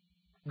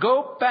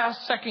 Go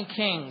past 2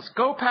 Kings.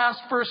 Go past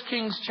 1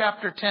 Kings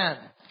chapter 10.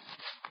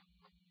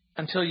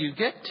 Until you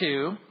get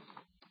to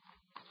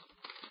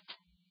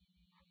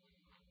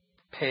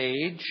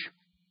page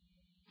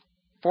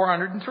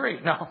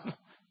 403. No,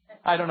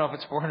 I don't know if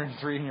it's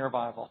 403 in your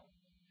Bible.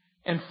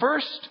 In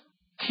 1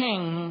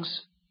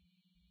 Kings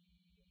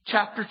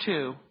chapter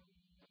 2,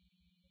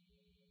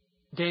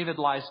 David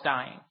lies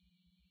dying.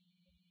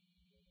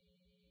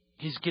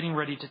 He's getting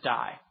ready to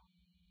die.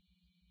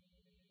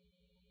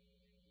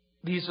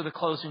 These are the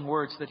closing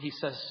words that he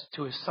says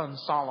to his son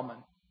Solomon.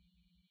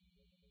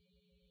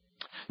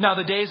 Now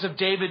the days of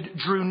David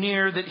drew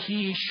near that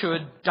he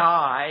should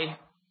die.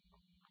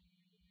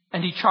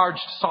 And he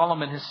charged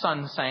Solomon his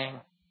son, saying,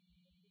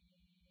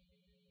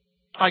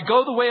 I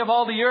go the way of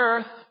all the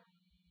earth.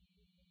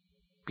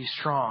 Be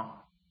strong.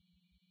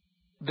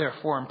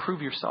 Therefore,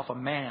 improve yourself a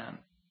man.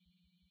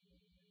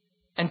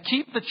 And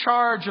keep the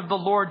charge of the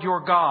Lord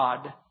your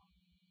God,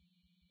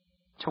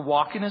 to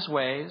walk in his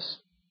ways,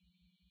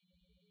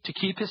 to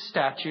keep his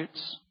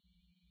statutes,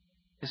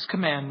 his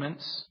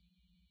commandments,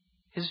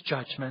 his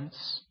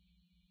judgments,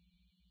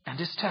 and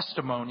his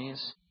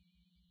testimonies,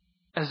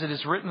 as it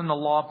is written in the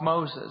law of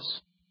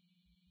Moses,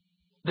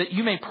 that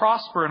you may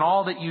prosper in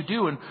all that you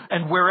do,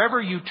 and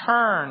wherever you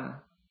turn.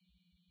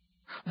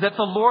 that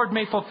the Lord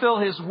may fulfill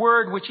His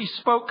word which He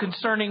spoke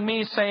concerning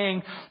me,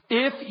 saying,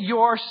 if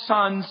your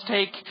sons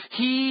take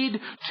heed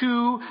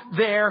to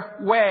their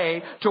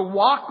way, to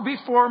walk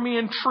before me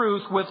in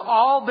truth with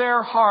all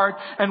their heart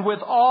and with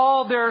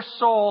all their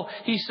soul,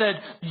 He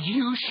said,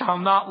 you shall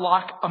not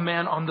lack a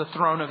man on the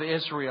throne of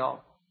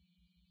Israel.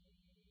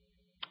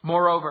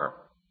 Moreover,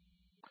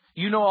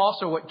 you know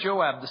also what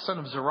Joab, the son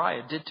of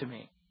Zeruiah, did to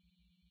me,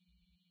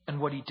 and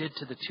what he did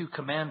to the two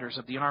commanders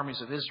of the armies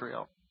of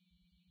Israel,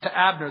 to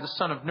Abner, the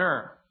son of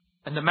Ner,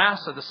 and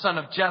Amasa, the son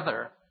of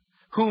Jether,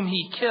 whom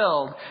he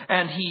killed,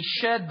 and he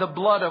shed the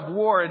blood of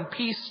war in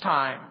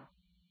peacetime,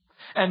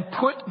 and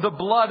put the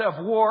blood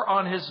of war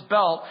on his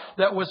belt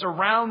that was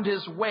around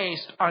his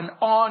waist and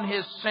on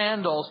his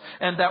sandals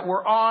and that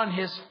were on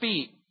his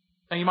feet.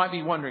 Now you might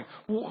be wondering,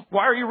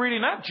 why are you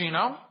reading that,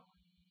 Gino?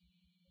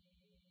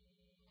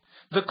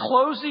 The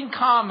closing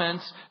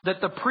comments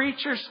that the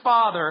preacher's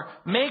father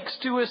makes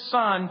to his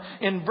son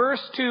in verse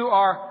 2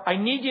 are, I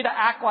need you to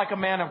act like a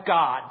man of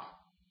God.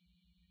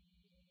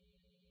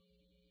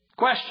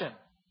 Question.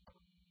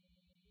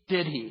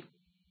 Did he?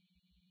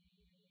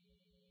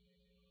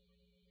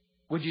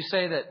 Would you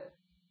say that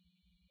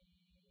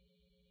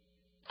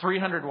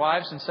 300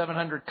 wives and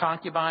 700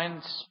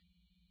 concubines,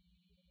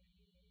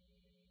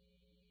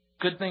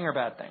 good thing or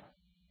bad thing?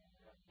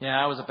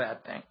 Yeah, it was a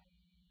bad thing.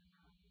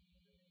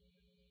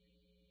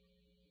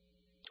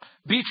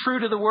 Be true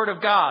to the word of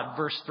God,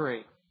 verse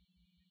 3.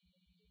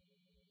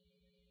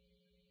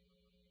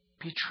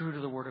 Be true to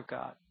the word of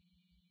God.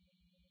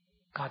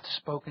 God's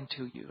spoken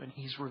to you and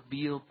He's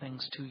revealed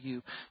things to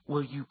you.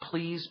 Will you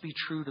please be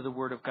true to the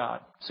word of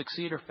God?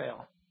 Succeed or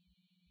fail?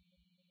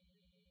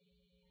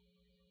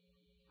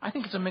 I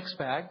think it's a mixed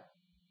bag.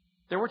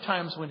 There were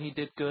times when he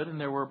did good and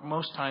there were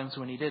most times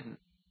when he didn't.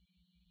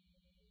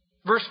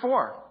 Verse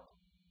 4.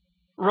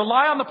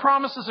 Rely on the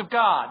promises of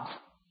God.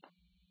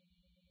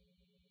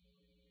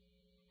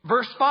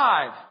 Verse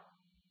 5.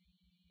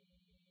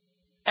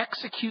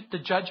 Execute the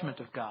judgment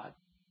of God.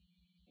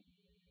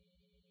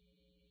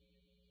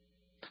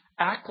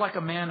 Act like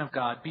a man of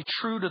God. Be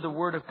true to the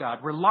word of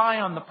God. Rely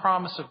on the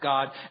promise of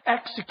God.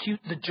 Execute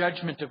the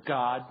judgment of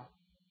God.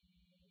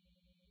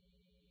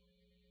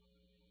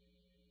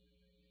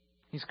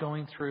 He's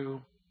going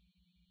through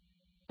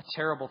a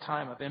terrible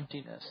time of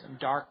emptiness and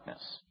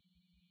darkness.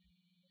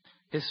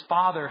 His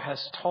father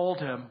has told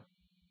him,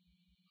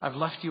 I've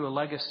left you a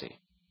legacy.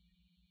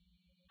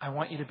 I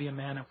want you to be a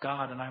man of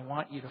God, and I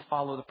want you to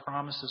follow the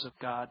promises of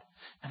God,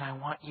 and I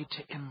want you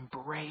to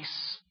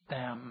embrace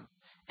them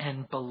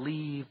and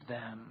believe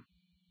them.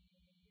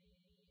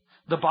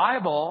 The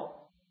Bible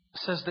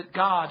says that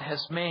God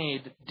has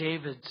made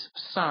David's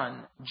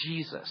son,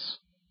 Jesus,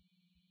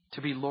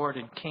 to be Lord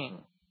and King.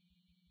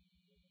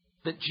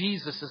 That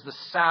Jesus is the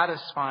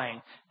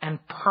satisfying and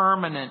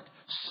permanent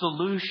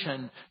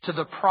solution to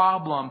the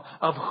problem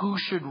of who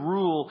should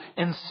rule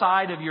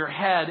inside of your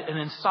head and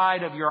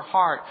inside of your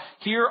heart.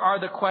 Here are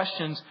the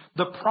questions.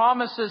 The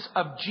promises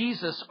of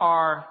Jesus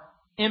are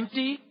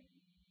empty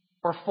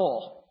or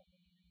full?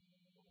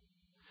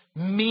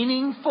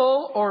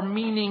 Meaningful or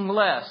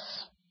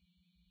meaningless?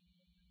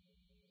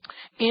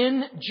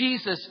 In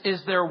Jesus,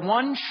 is there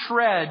one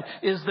shred,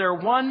 is there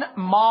one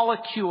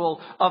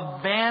molecule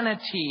of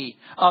vanity,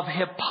 of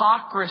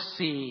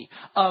hypocrisy,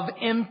 of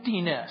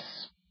emptiness?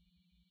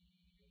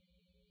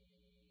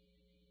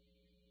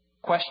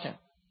 Question.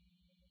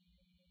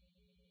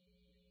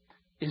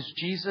 Is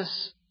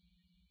Jesus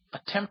a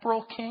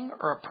temporal king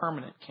or a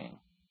permanent king?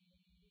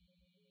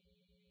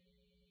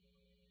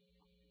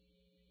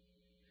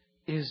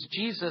 Is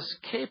Jesus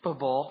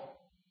capable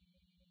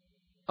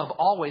of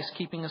always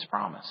keeping His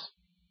promise?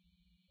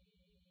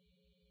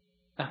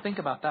 Now think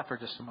about that for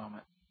just a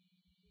moment.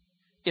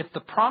 If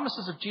the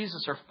promises of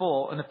Jesus are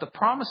full, and if the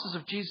promises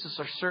of Jesus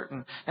are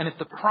certain, and if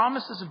the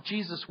promises of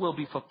Jesus will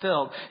be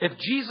fulfilled, if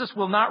Jesus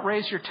will not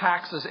raise your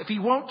taxes, if He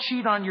won't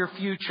cheat on your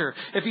future,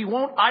 if He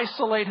won't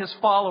isolate His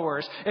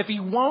followers, if He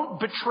won't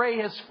betray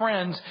His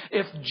friends,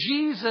 if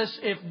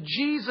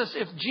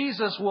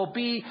Jesus will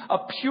be a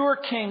pure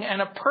king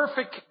and a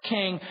perfect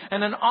king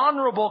and an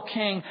honorable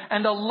king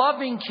and a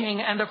loving king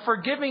and a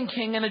forgiving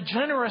king and a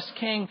generous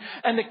king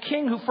and a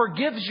king who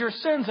forgives your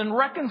sins and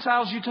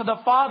reconciles you to the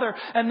Father,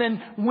 and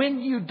then when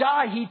you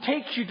die, He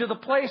takes you to the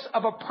place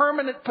of a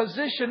permanent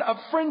position of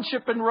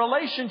friendship and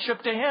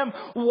relationship to Him.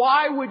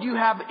 Why would you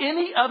have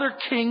any other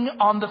king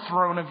on the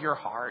throne of your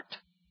heart?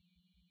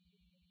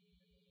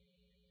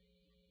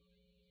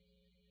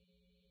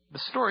 The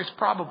story is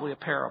probably a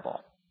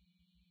parable.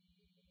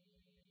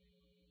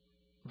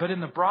 But in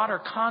the broader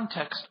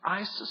context,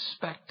 I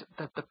suspect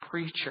that the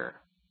preacher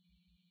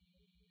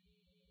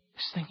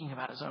is thinking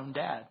about his own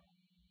dad.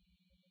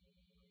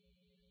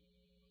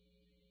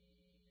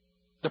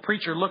 The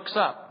preacher looks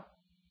up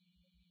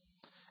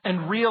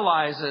and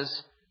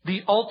realizes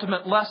The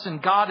ultimate lesson,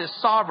 God is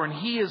sovereign.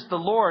 He is the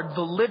Lord,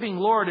 the living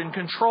Lord in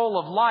control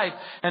of life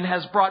and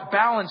has brought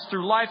balance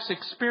through life's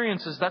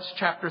experiences. That's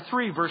chapter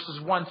 3,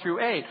 verses 1 through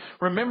 8.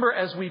 Remember,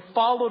 as we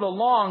followed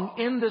along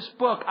in this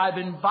book, I've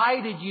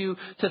invited you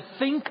to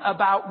think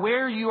about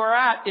where you are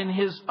at in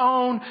His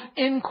own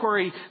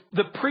inquiry.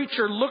 The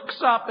preacher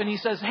looks up and he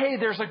says, hey,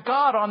 there's a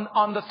God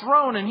on the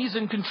throne and He's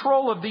in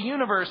control of the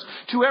universe.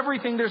 To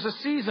everything there's a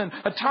season,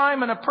 a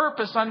time and a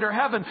purpose under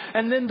heaven.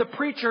 And then the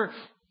preacher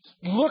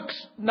looks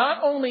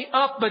not only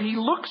up, but he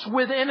looks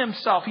within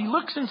himself. He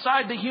looks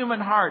inside the human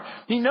heart.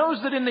 He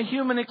knows that in the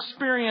human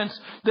experience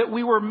that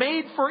we were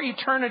made for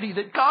eternity,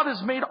 that God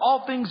has made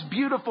all things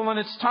beautiful in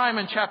its time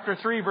in chapter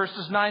 3,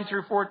 verses 9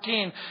 through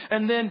 14.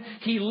 And then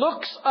he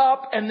looks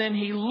up and then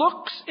he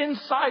looks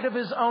inside of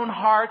his own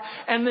heart.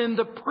 And then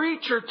the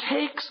preacher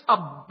takes a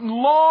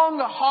long,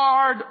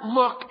 hard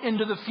look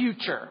into the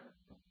future.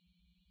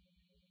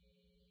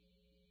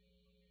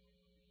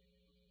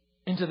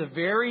 Into the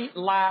very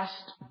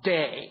last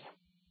day,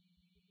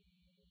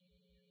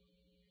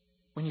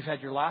 when you've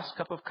had your last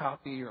cup of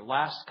coffee, your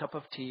last cup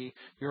of tea,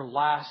 your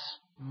last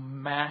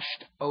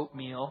mashed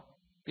oatmeal,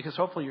 because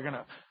hopefully you're going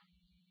to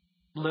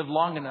live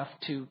long enough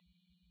to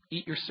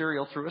eat your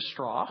cereal through a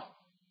straw.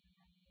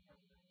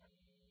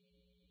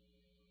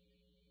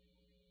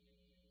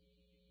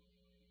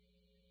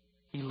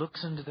 He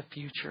looks into the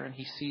future and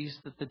he sees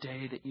that the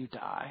day that you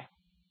die.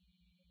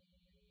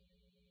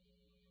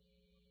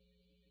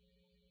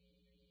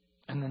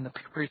 And then the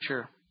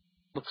preacher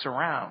looks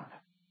around.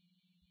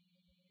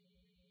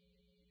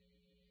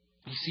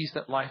 He sees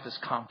that life is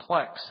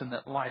complex and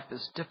that life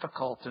is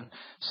difficult, and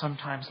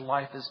sometimes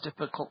life is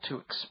difficult to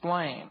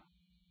explain.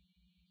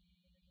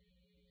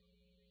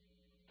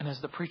 And as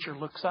the preacher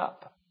looks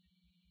up,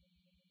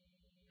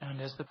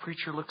 and as the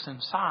preacher looks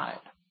inside,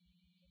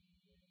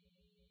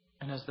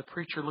 and as the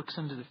preacher looks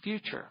into the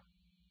future,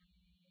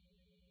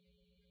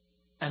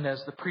 and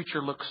as the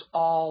preacher looks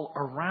all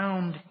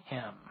around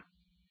him,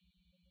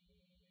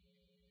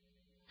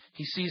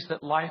 he sees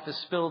that life is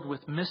filled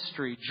with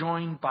mystery,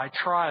 joined by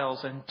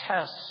trials and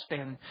tests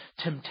and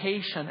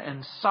temptation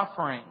and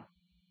suffering.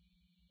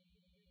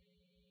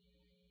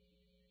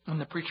 And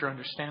the preacher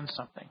understands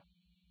something.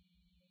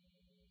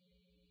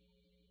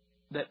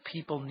 That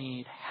people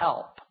need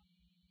help.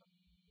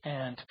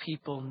 And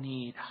people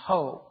need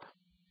hope.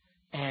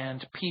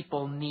 And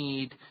people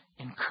need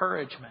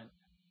encouragement.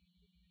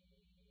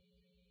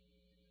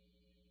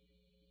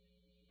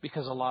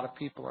 Because a lot of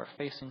people are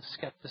facing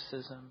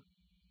skepticism,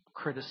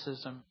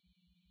 criticism,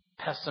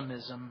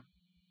 pessimism.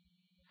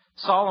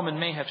 Solomon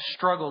may have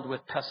struggled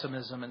with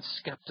pessimism and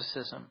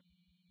skepticism.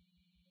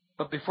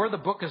 But before the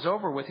book is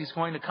over with, he's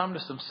going to come to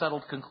some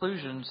settled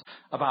conclusions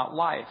about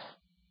life.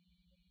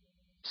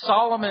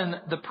 Solomon,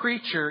 the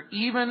preacher,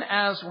 even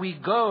as we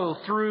go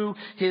through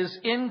his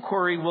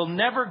inquiry, will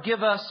never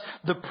give us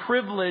the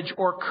privilege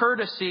or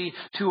courtesy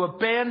to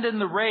abandon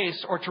the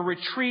race or to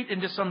retreat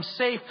into some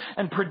safe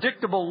and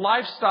predictable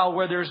lifestyle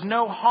where there's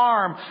no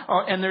harm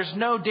and there's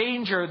no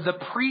danger.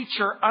 The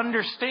preacher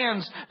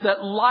understands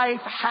that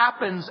life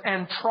happens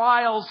and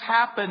trials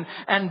happen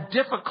and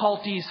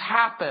difficulties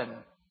happen.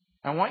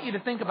 I want you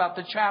to think about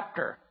the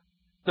chapter.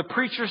 The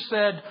preacher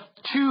said,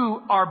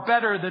 2 are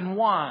better than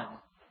 1.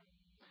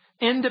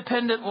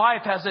 Independent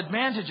life has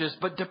advantages,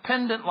 but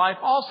dependent life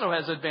also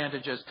has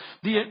advantages.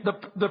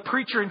 The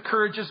preacher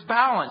encourages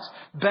balance.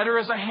 Better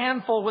is a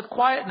handful with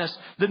quietness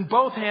than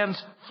both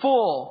hands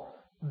full,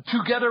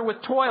 together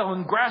with toil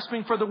and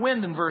grasping for the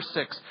wind in verse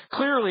 6.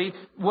 Clearly,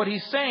 what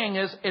he's saying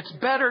is it's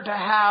better to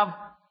have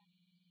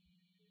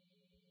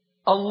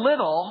a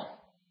little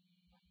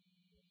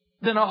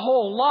than a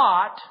whole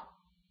lot.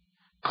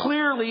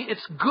 Clearly,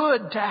 it's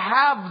good to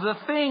have the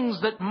things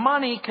that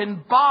money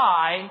can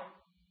buy.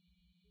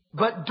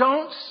 But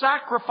don't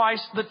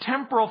sacrifice the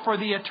temporal for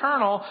the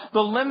eternal,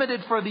 the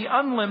limited for the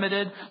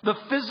unlimited, the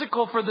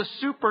physical for the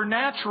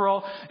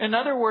supernatural. In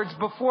other words,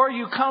 before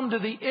you come to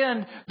the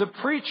end, the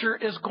preacher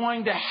is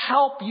going to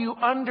help you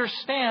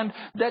understand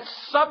that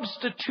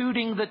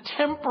substituting the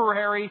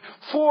temporary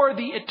for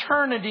the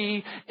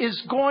eternity is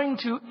going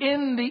to,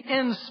 in the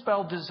end,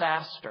 spell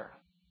disaster.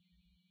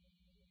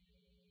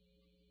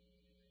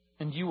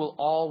 And you will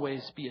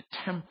always be a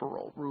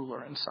temporal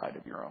ruler inside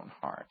of your own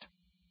heart.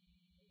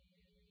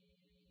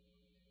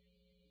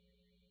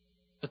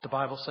 But the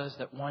Bible says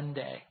that one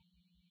day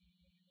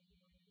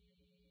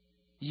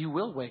you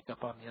will wake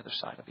up on the other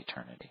side of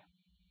eternity.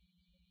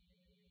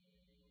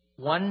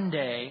 One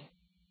day,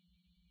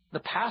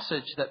 the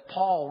passage that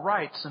Paul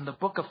writes in the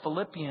book of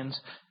Philippians,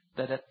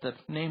 that at the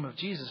name of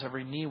Jesus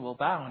every knee will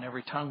bow and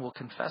every tongue will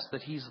confess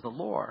that He's the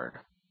Lord.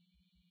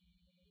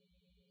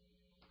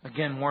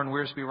 Again, Warren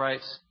Wiersbe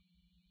writes,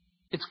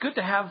 it's good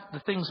to have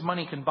the things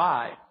money can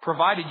buy,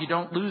 provided you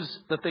don't lose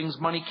the things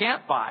money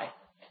can't buy.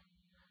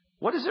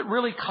 What is it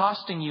really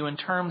costing you in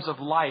terms of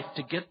life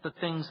to get the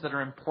things that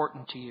are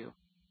important to you?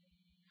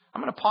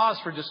 I'm going to pause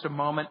for just a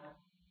moment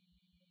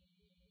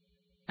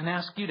and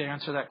ask you to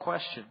answer that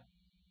question.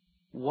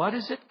 What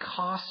is it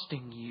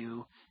costing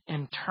you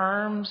in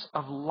terms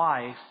of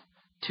life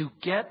to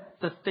get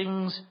the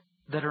things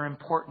that are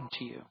important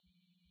to you?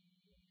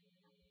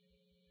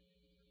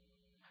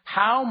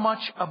 How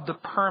much of the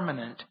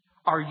permanent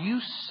are you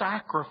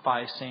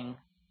sacrificing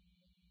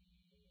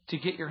to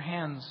get your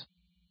hands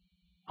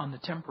on the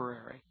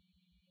temporary?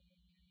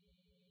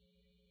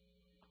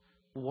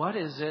 What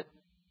is it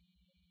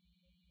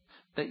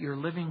that you're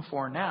living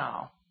for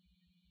now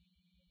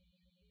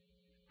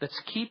that's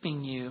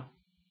keeping you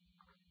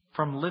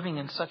from living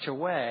in such a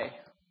way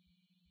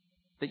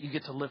that you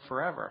get to live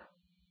forever?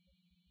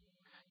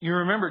 You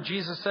remember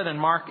Jesus said in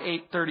Mark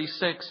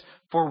 8:36,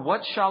 "For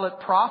what shall it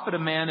profit a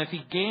man if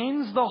he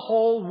gains the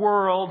whole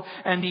world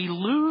and he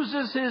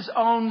loses his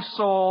own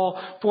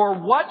soul? For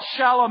what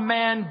shall a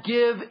man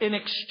give in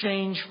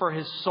exchange for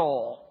his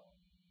soul?"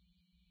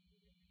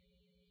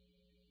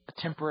 A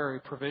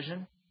temporary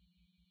provision?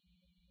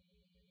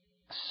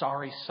 A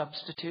sorry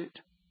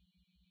substitute?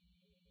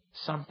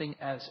 Something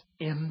as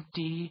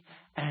empty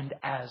and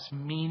as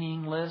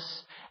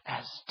meaningless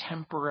as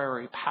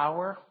temporary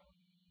power?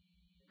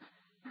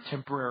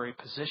 Temporary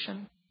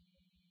position?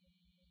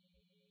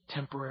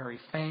 Temporary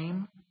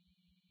fame?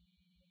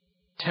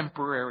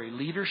 Temporary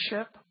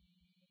leadership?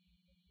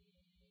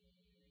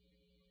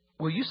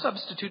 Will you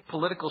substitute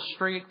political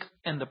strength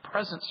in the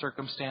present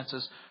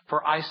circumstances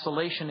for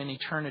isolation in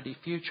eternity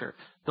future?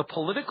 The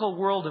political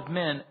world of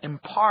men, in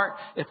part,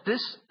 if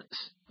this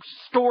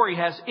story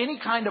has any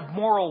kind of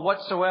moral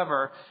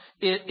whatsoever,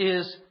 it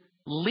is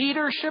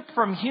leadership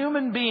from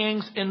human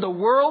beings in the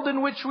world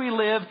in which we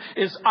live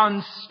is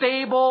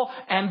unstable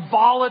and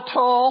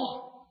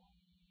volatile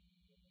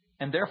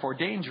and therefore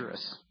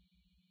dangerous.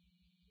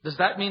 Does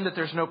that mean that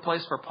there's no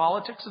place for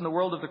politics in the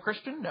world of the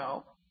Christian?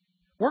 No.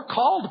 We're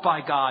called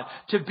by God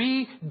to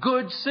be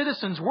good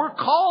citizens. We're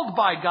called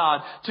by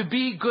God to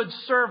be good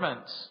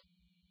servants.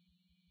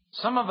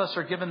 Some of us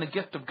are given the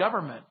gift of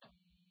government,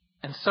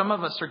 and some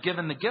of us are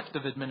given the gift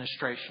of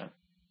administration.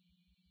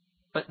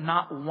 But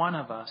not one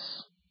of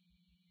us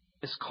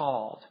is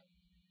called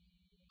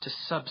to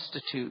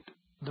substitute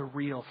the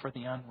real for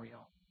the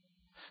unreal.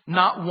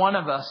 Not one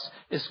of us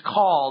is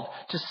called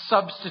to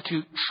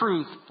substitute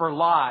truth for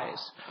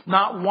lies.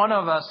 Not one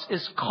of us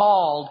is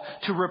called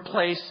to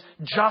replace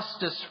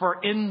justice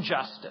for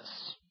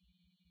injustice.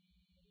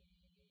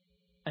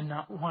 And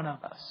not one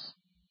of us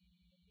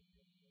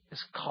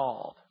is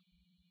called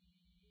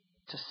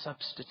to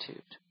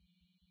substitute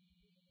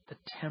the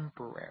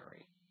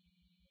temporary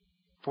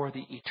for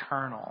the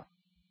eternal.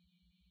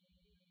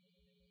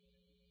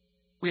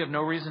 We have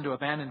no reason to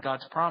abandon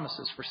God's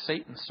promises for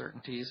Satan's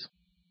certainties.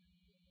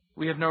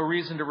 We have no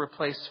reason to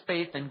replace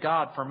faith in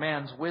God for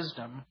man's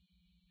wisdom.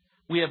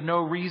 We have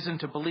no reason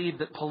to believe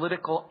that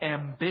political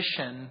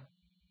ambition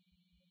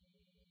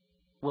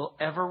will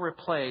ever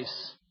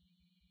replace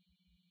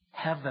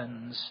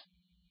heaven's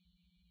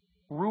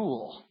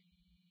rule.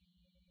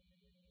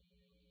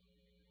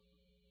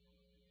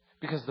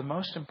 Because the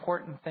most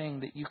important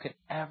thing that you could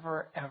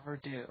ever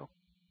do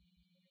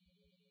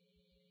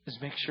is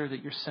make sure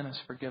that your sin is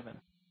forgiven.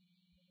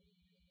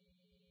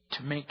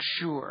 To make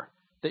sure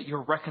that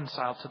you're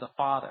reconciled to the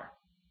Father.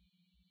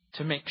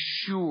 To make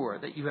sure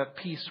that you have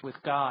peace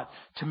with God.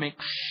 To make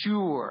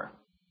sure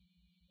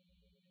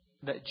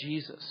that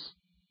Jesus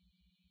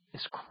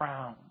is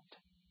crowned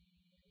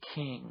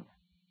King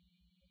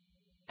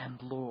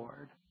and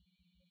Lord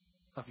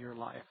of your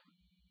life.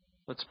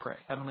 Let's pray.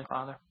 Heavenly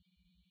Father,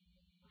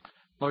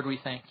 Lord, we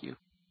thank you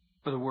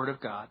for the Word of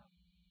God.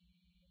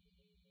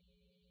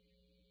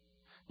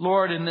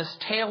 Lord, in this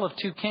tale of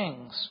two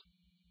kings,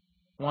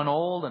 one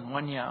old and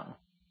one young,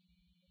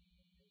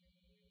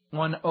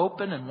 one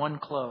open and one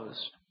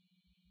closed,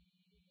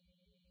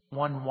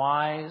 one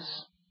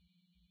wise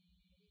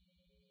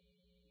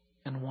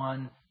and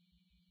one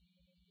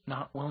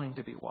not willing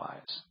to be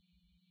wise.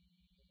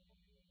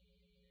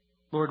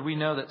 Lord, we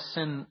know that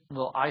sin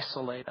will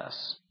isolate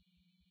us.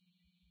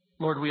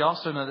 Lord, we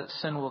also know that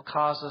sin will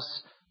cause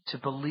us to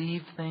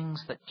believe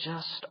things that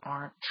just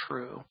aren't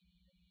true.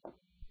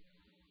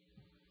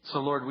 So,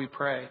 Lord, we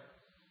pray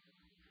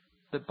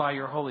that by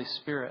your Holy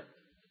Spirit,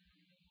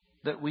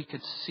 that we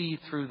could see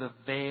through the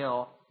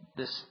veil,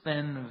 this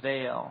thin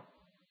veil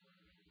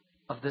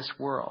of this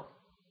world.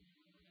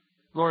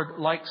 Lord,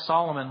 like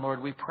Solomon,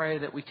 Lord, we pray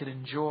that we could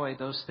enjoy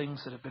those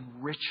things that have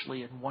been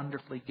richly and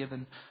wonderfully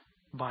given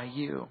by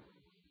you.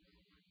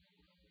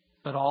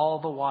 But all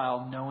the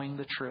while knowing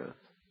the truth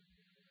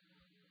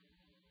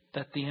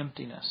that the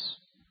emptiness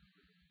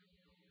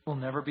will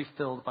never be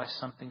filled by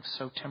something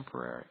so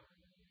temporary.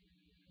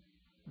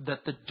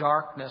 That the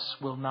darkness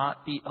will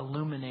not be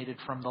illuminated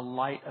from the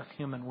light of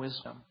human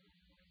wisdom.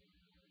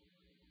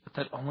 But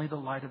that only the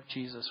light of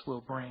Jesus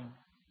will bring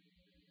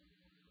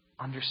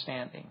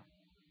understanding,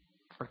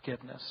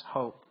 forgiveness,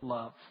 hope,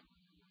 love,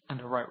 and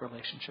a right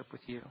relationship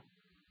with you.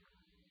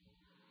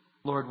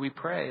 Lord, we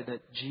pray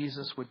that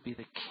Jesus would be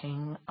the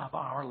King of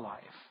our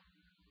life.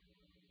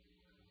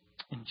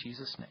 In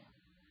Jesus' name,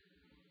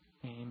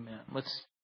 amen. Let's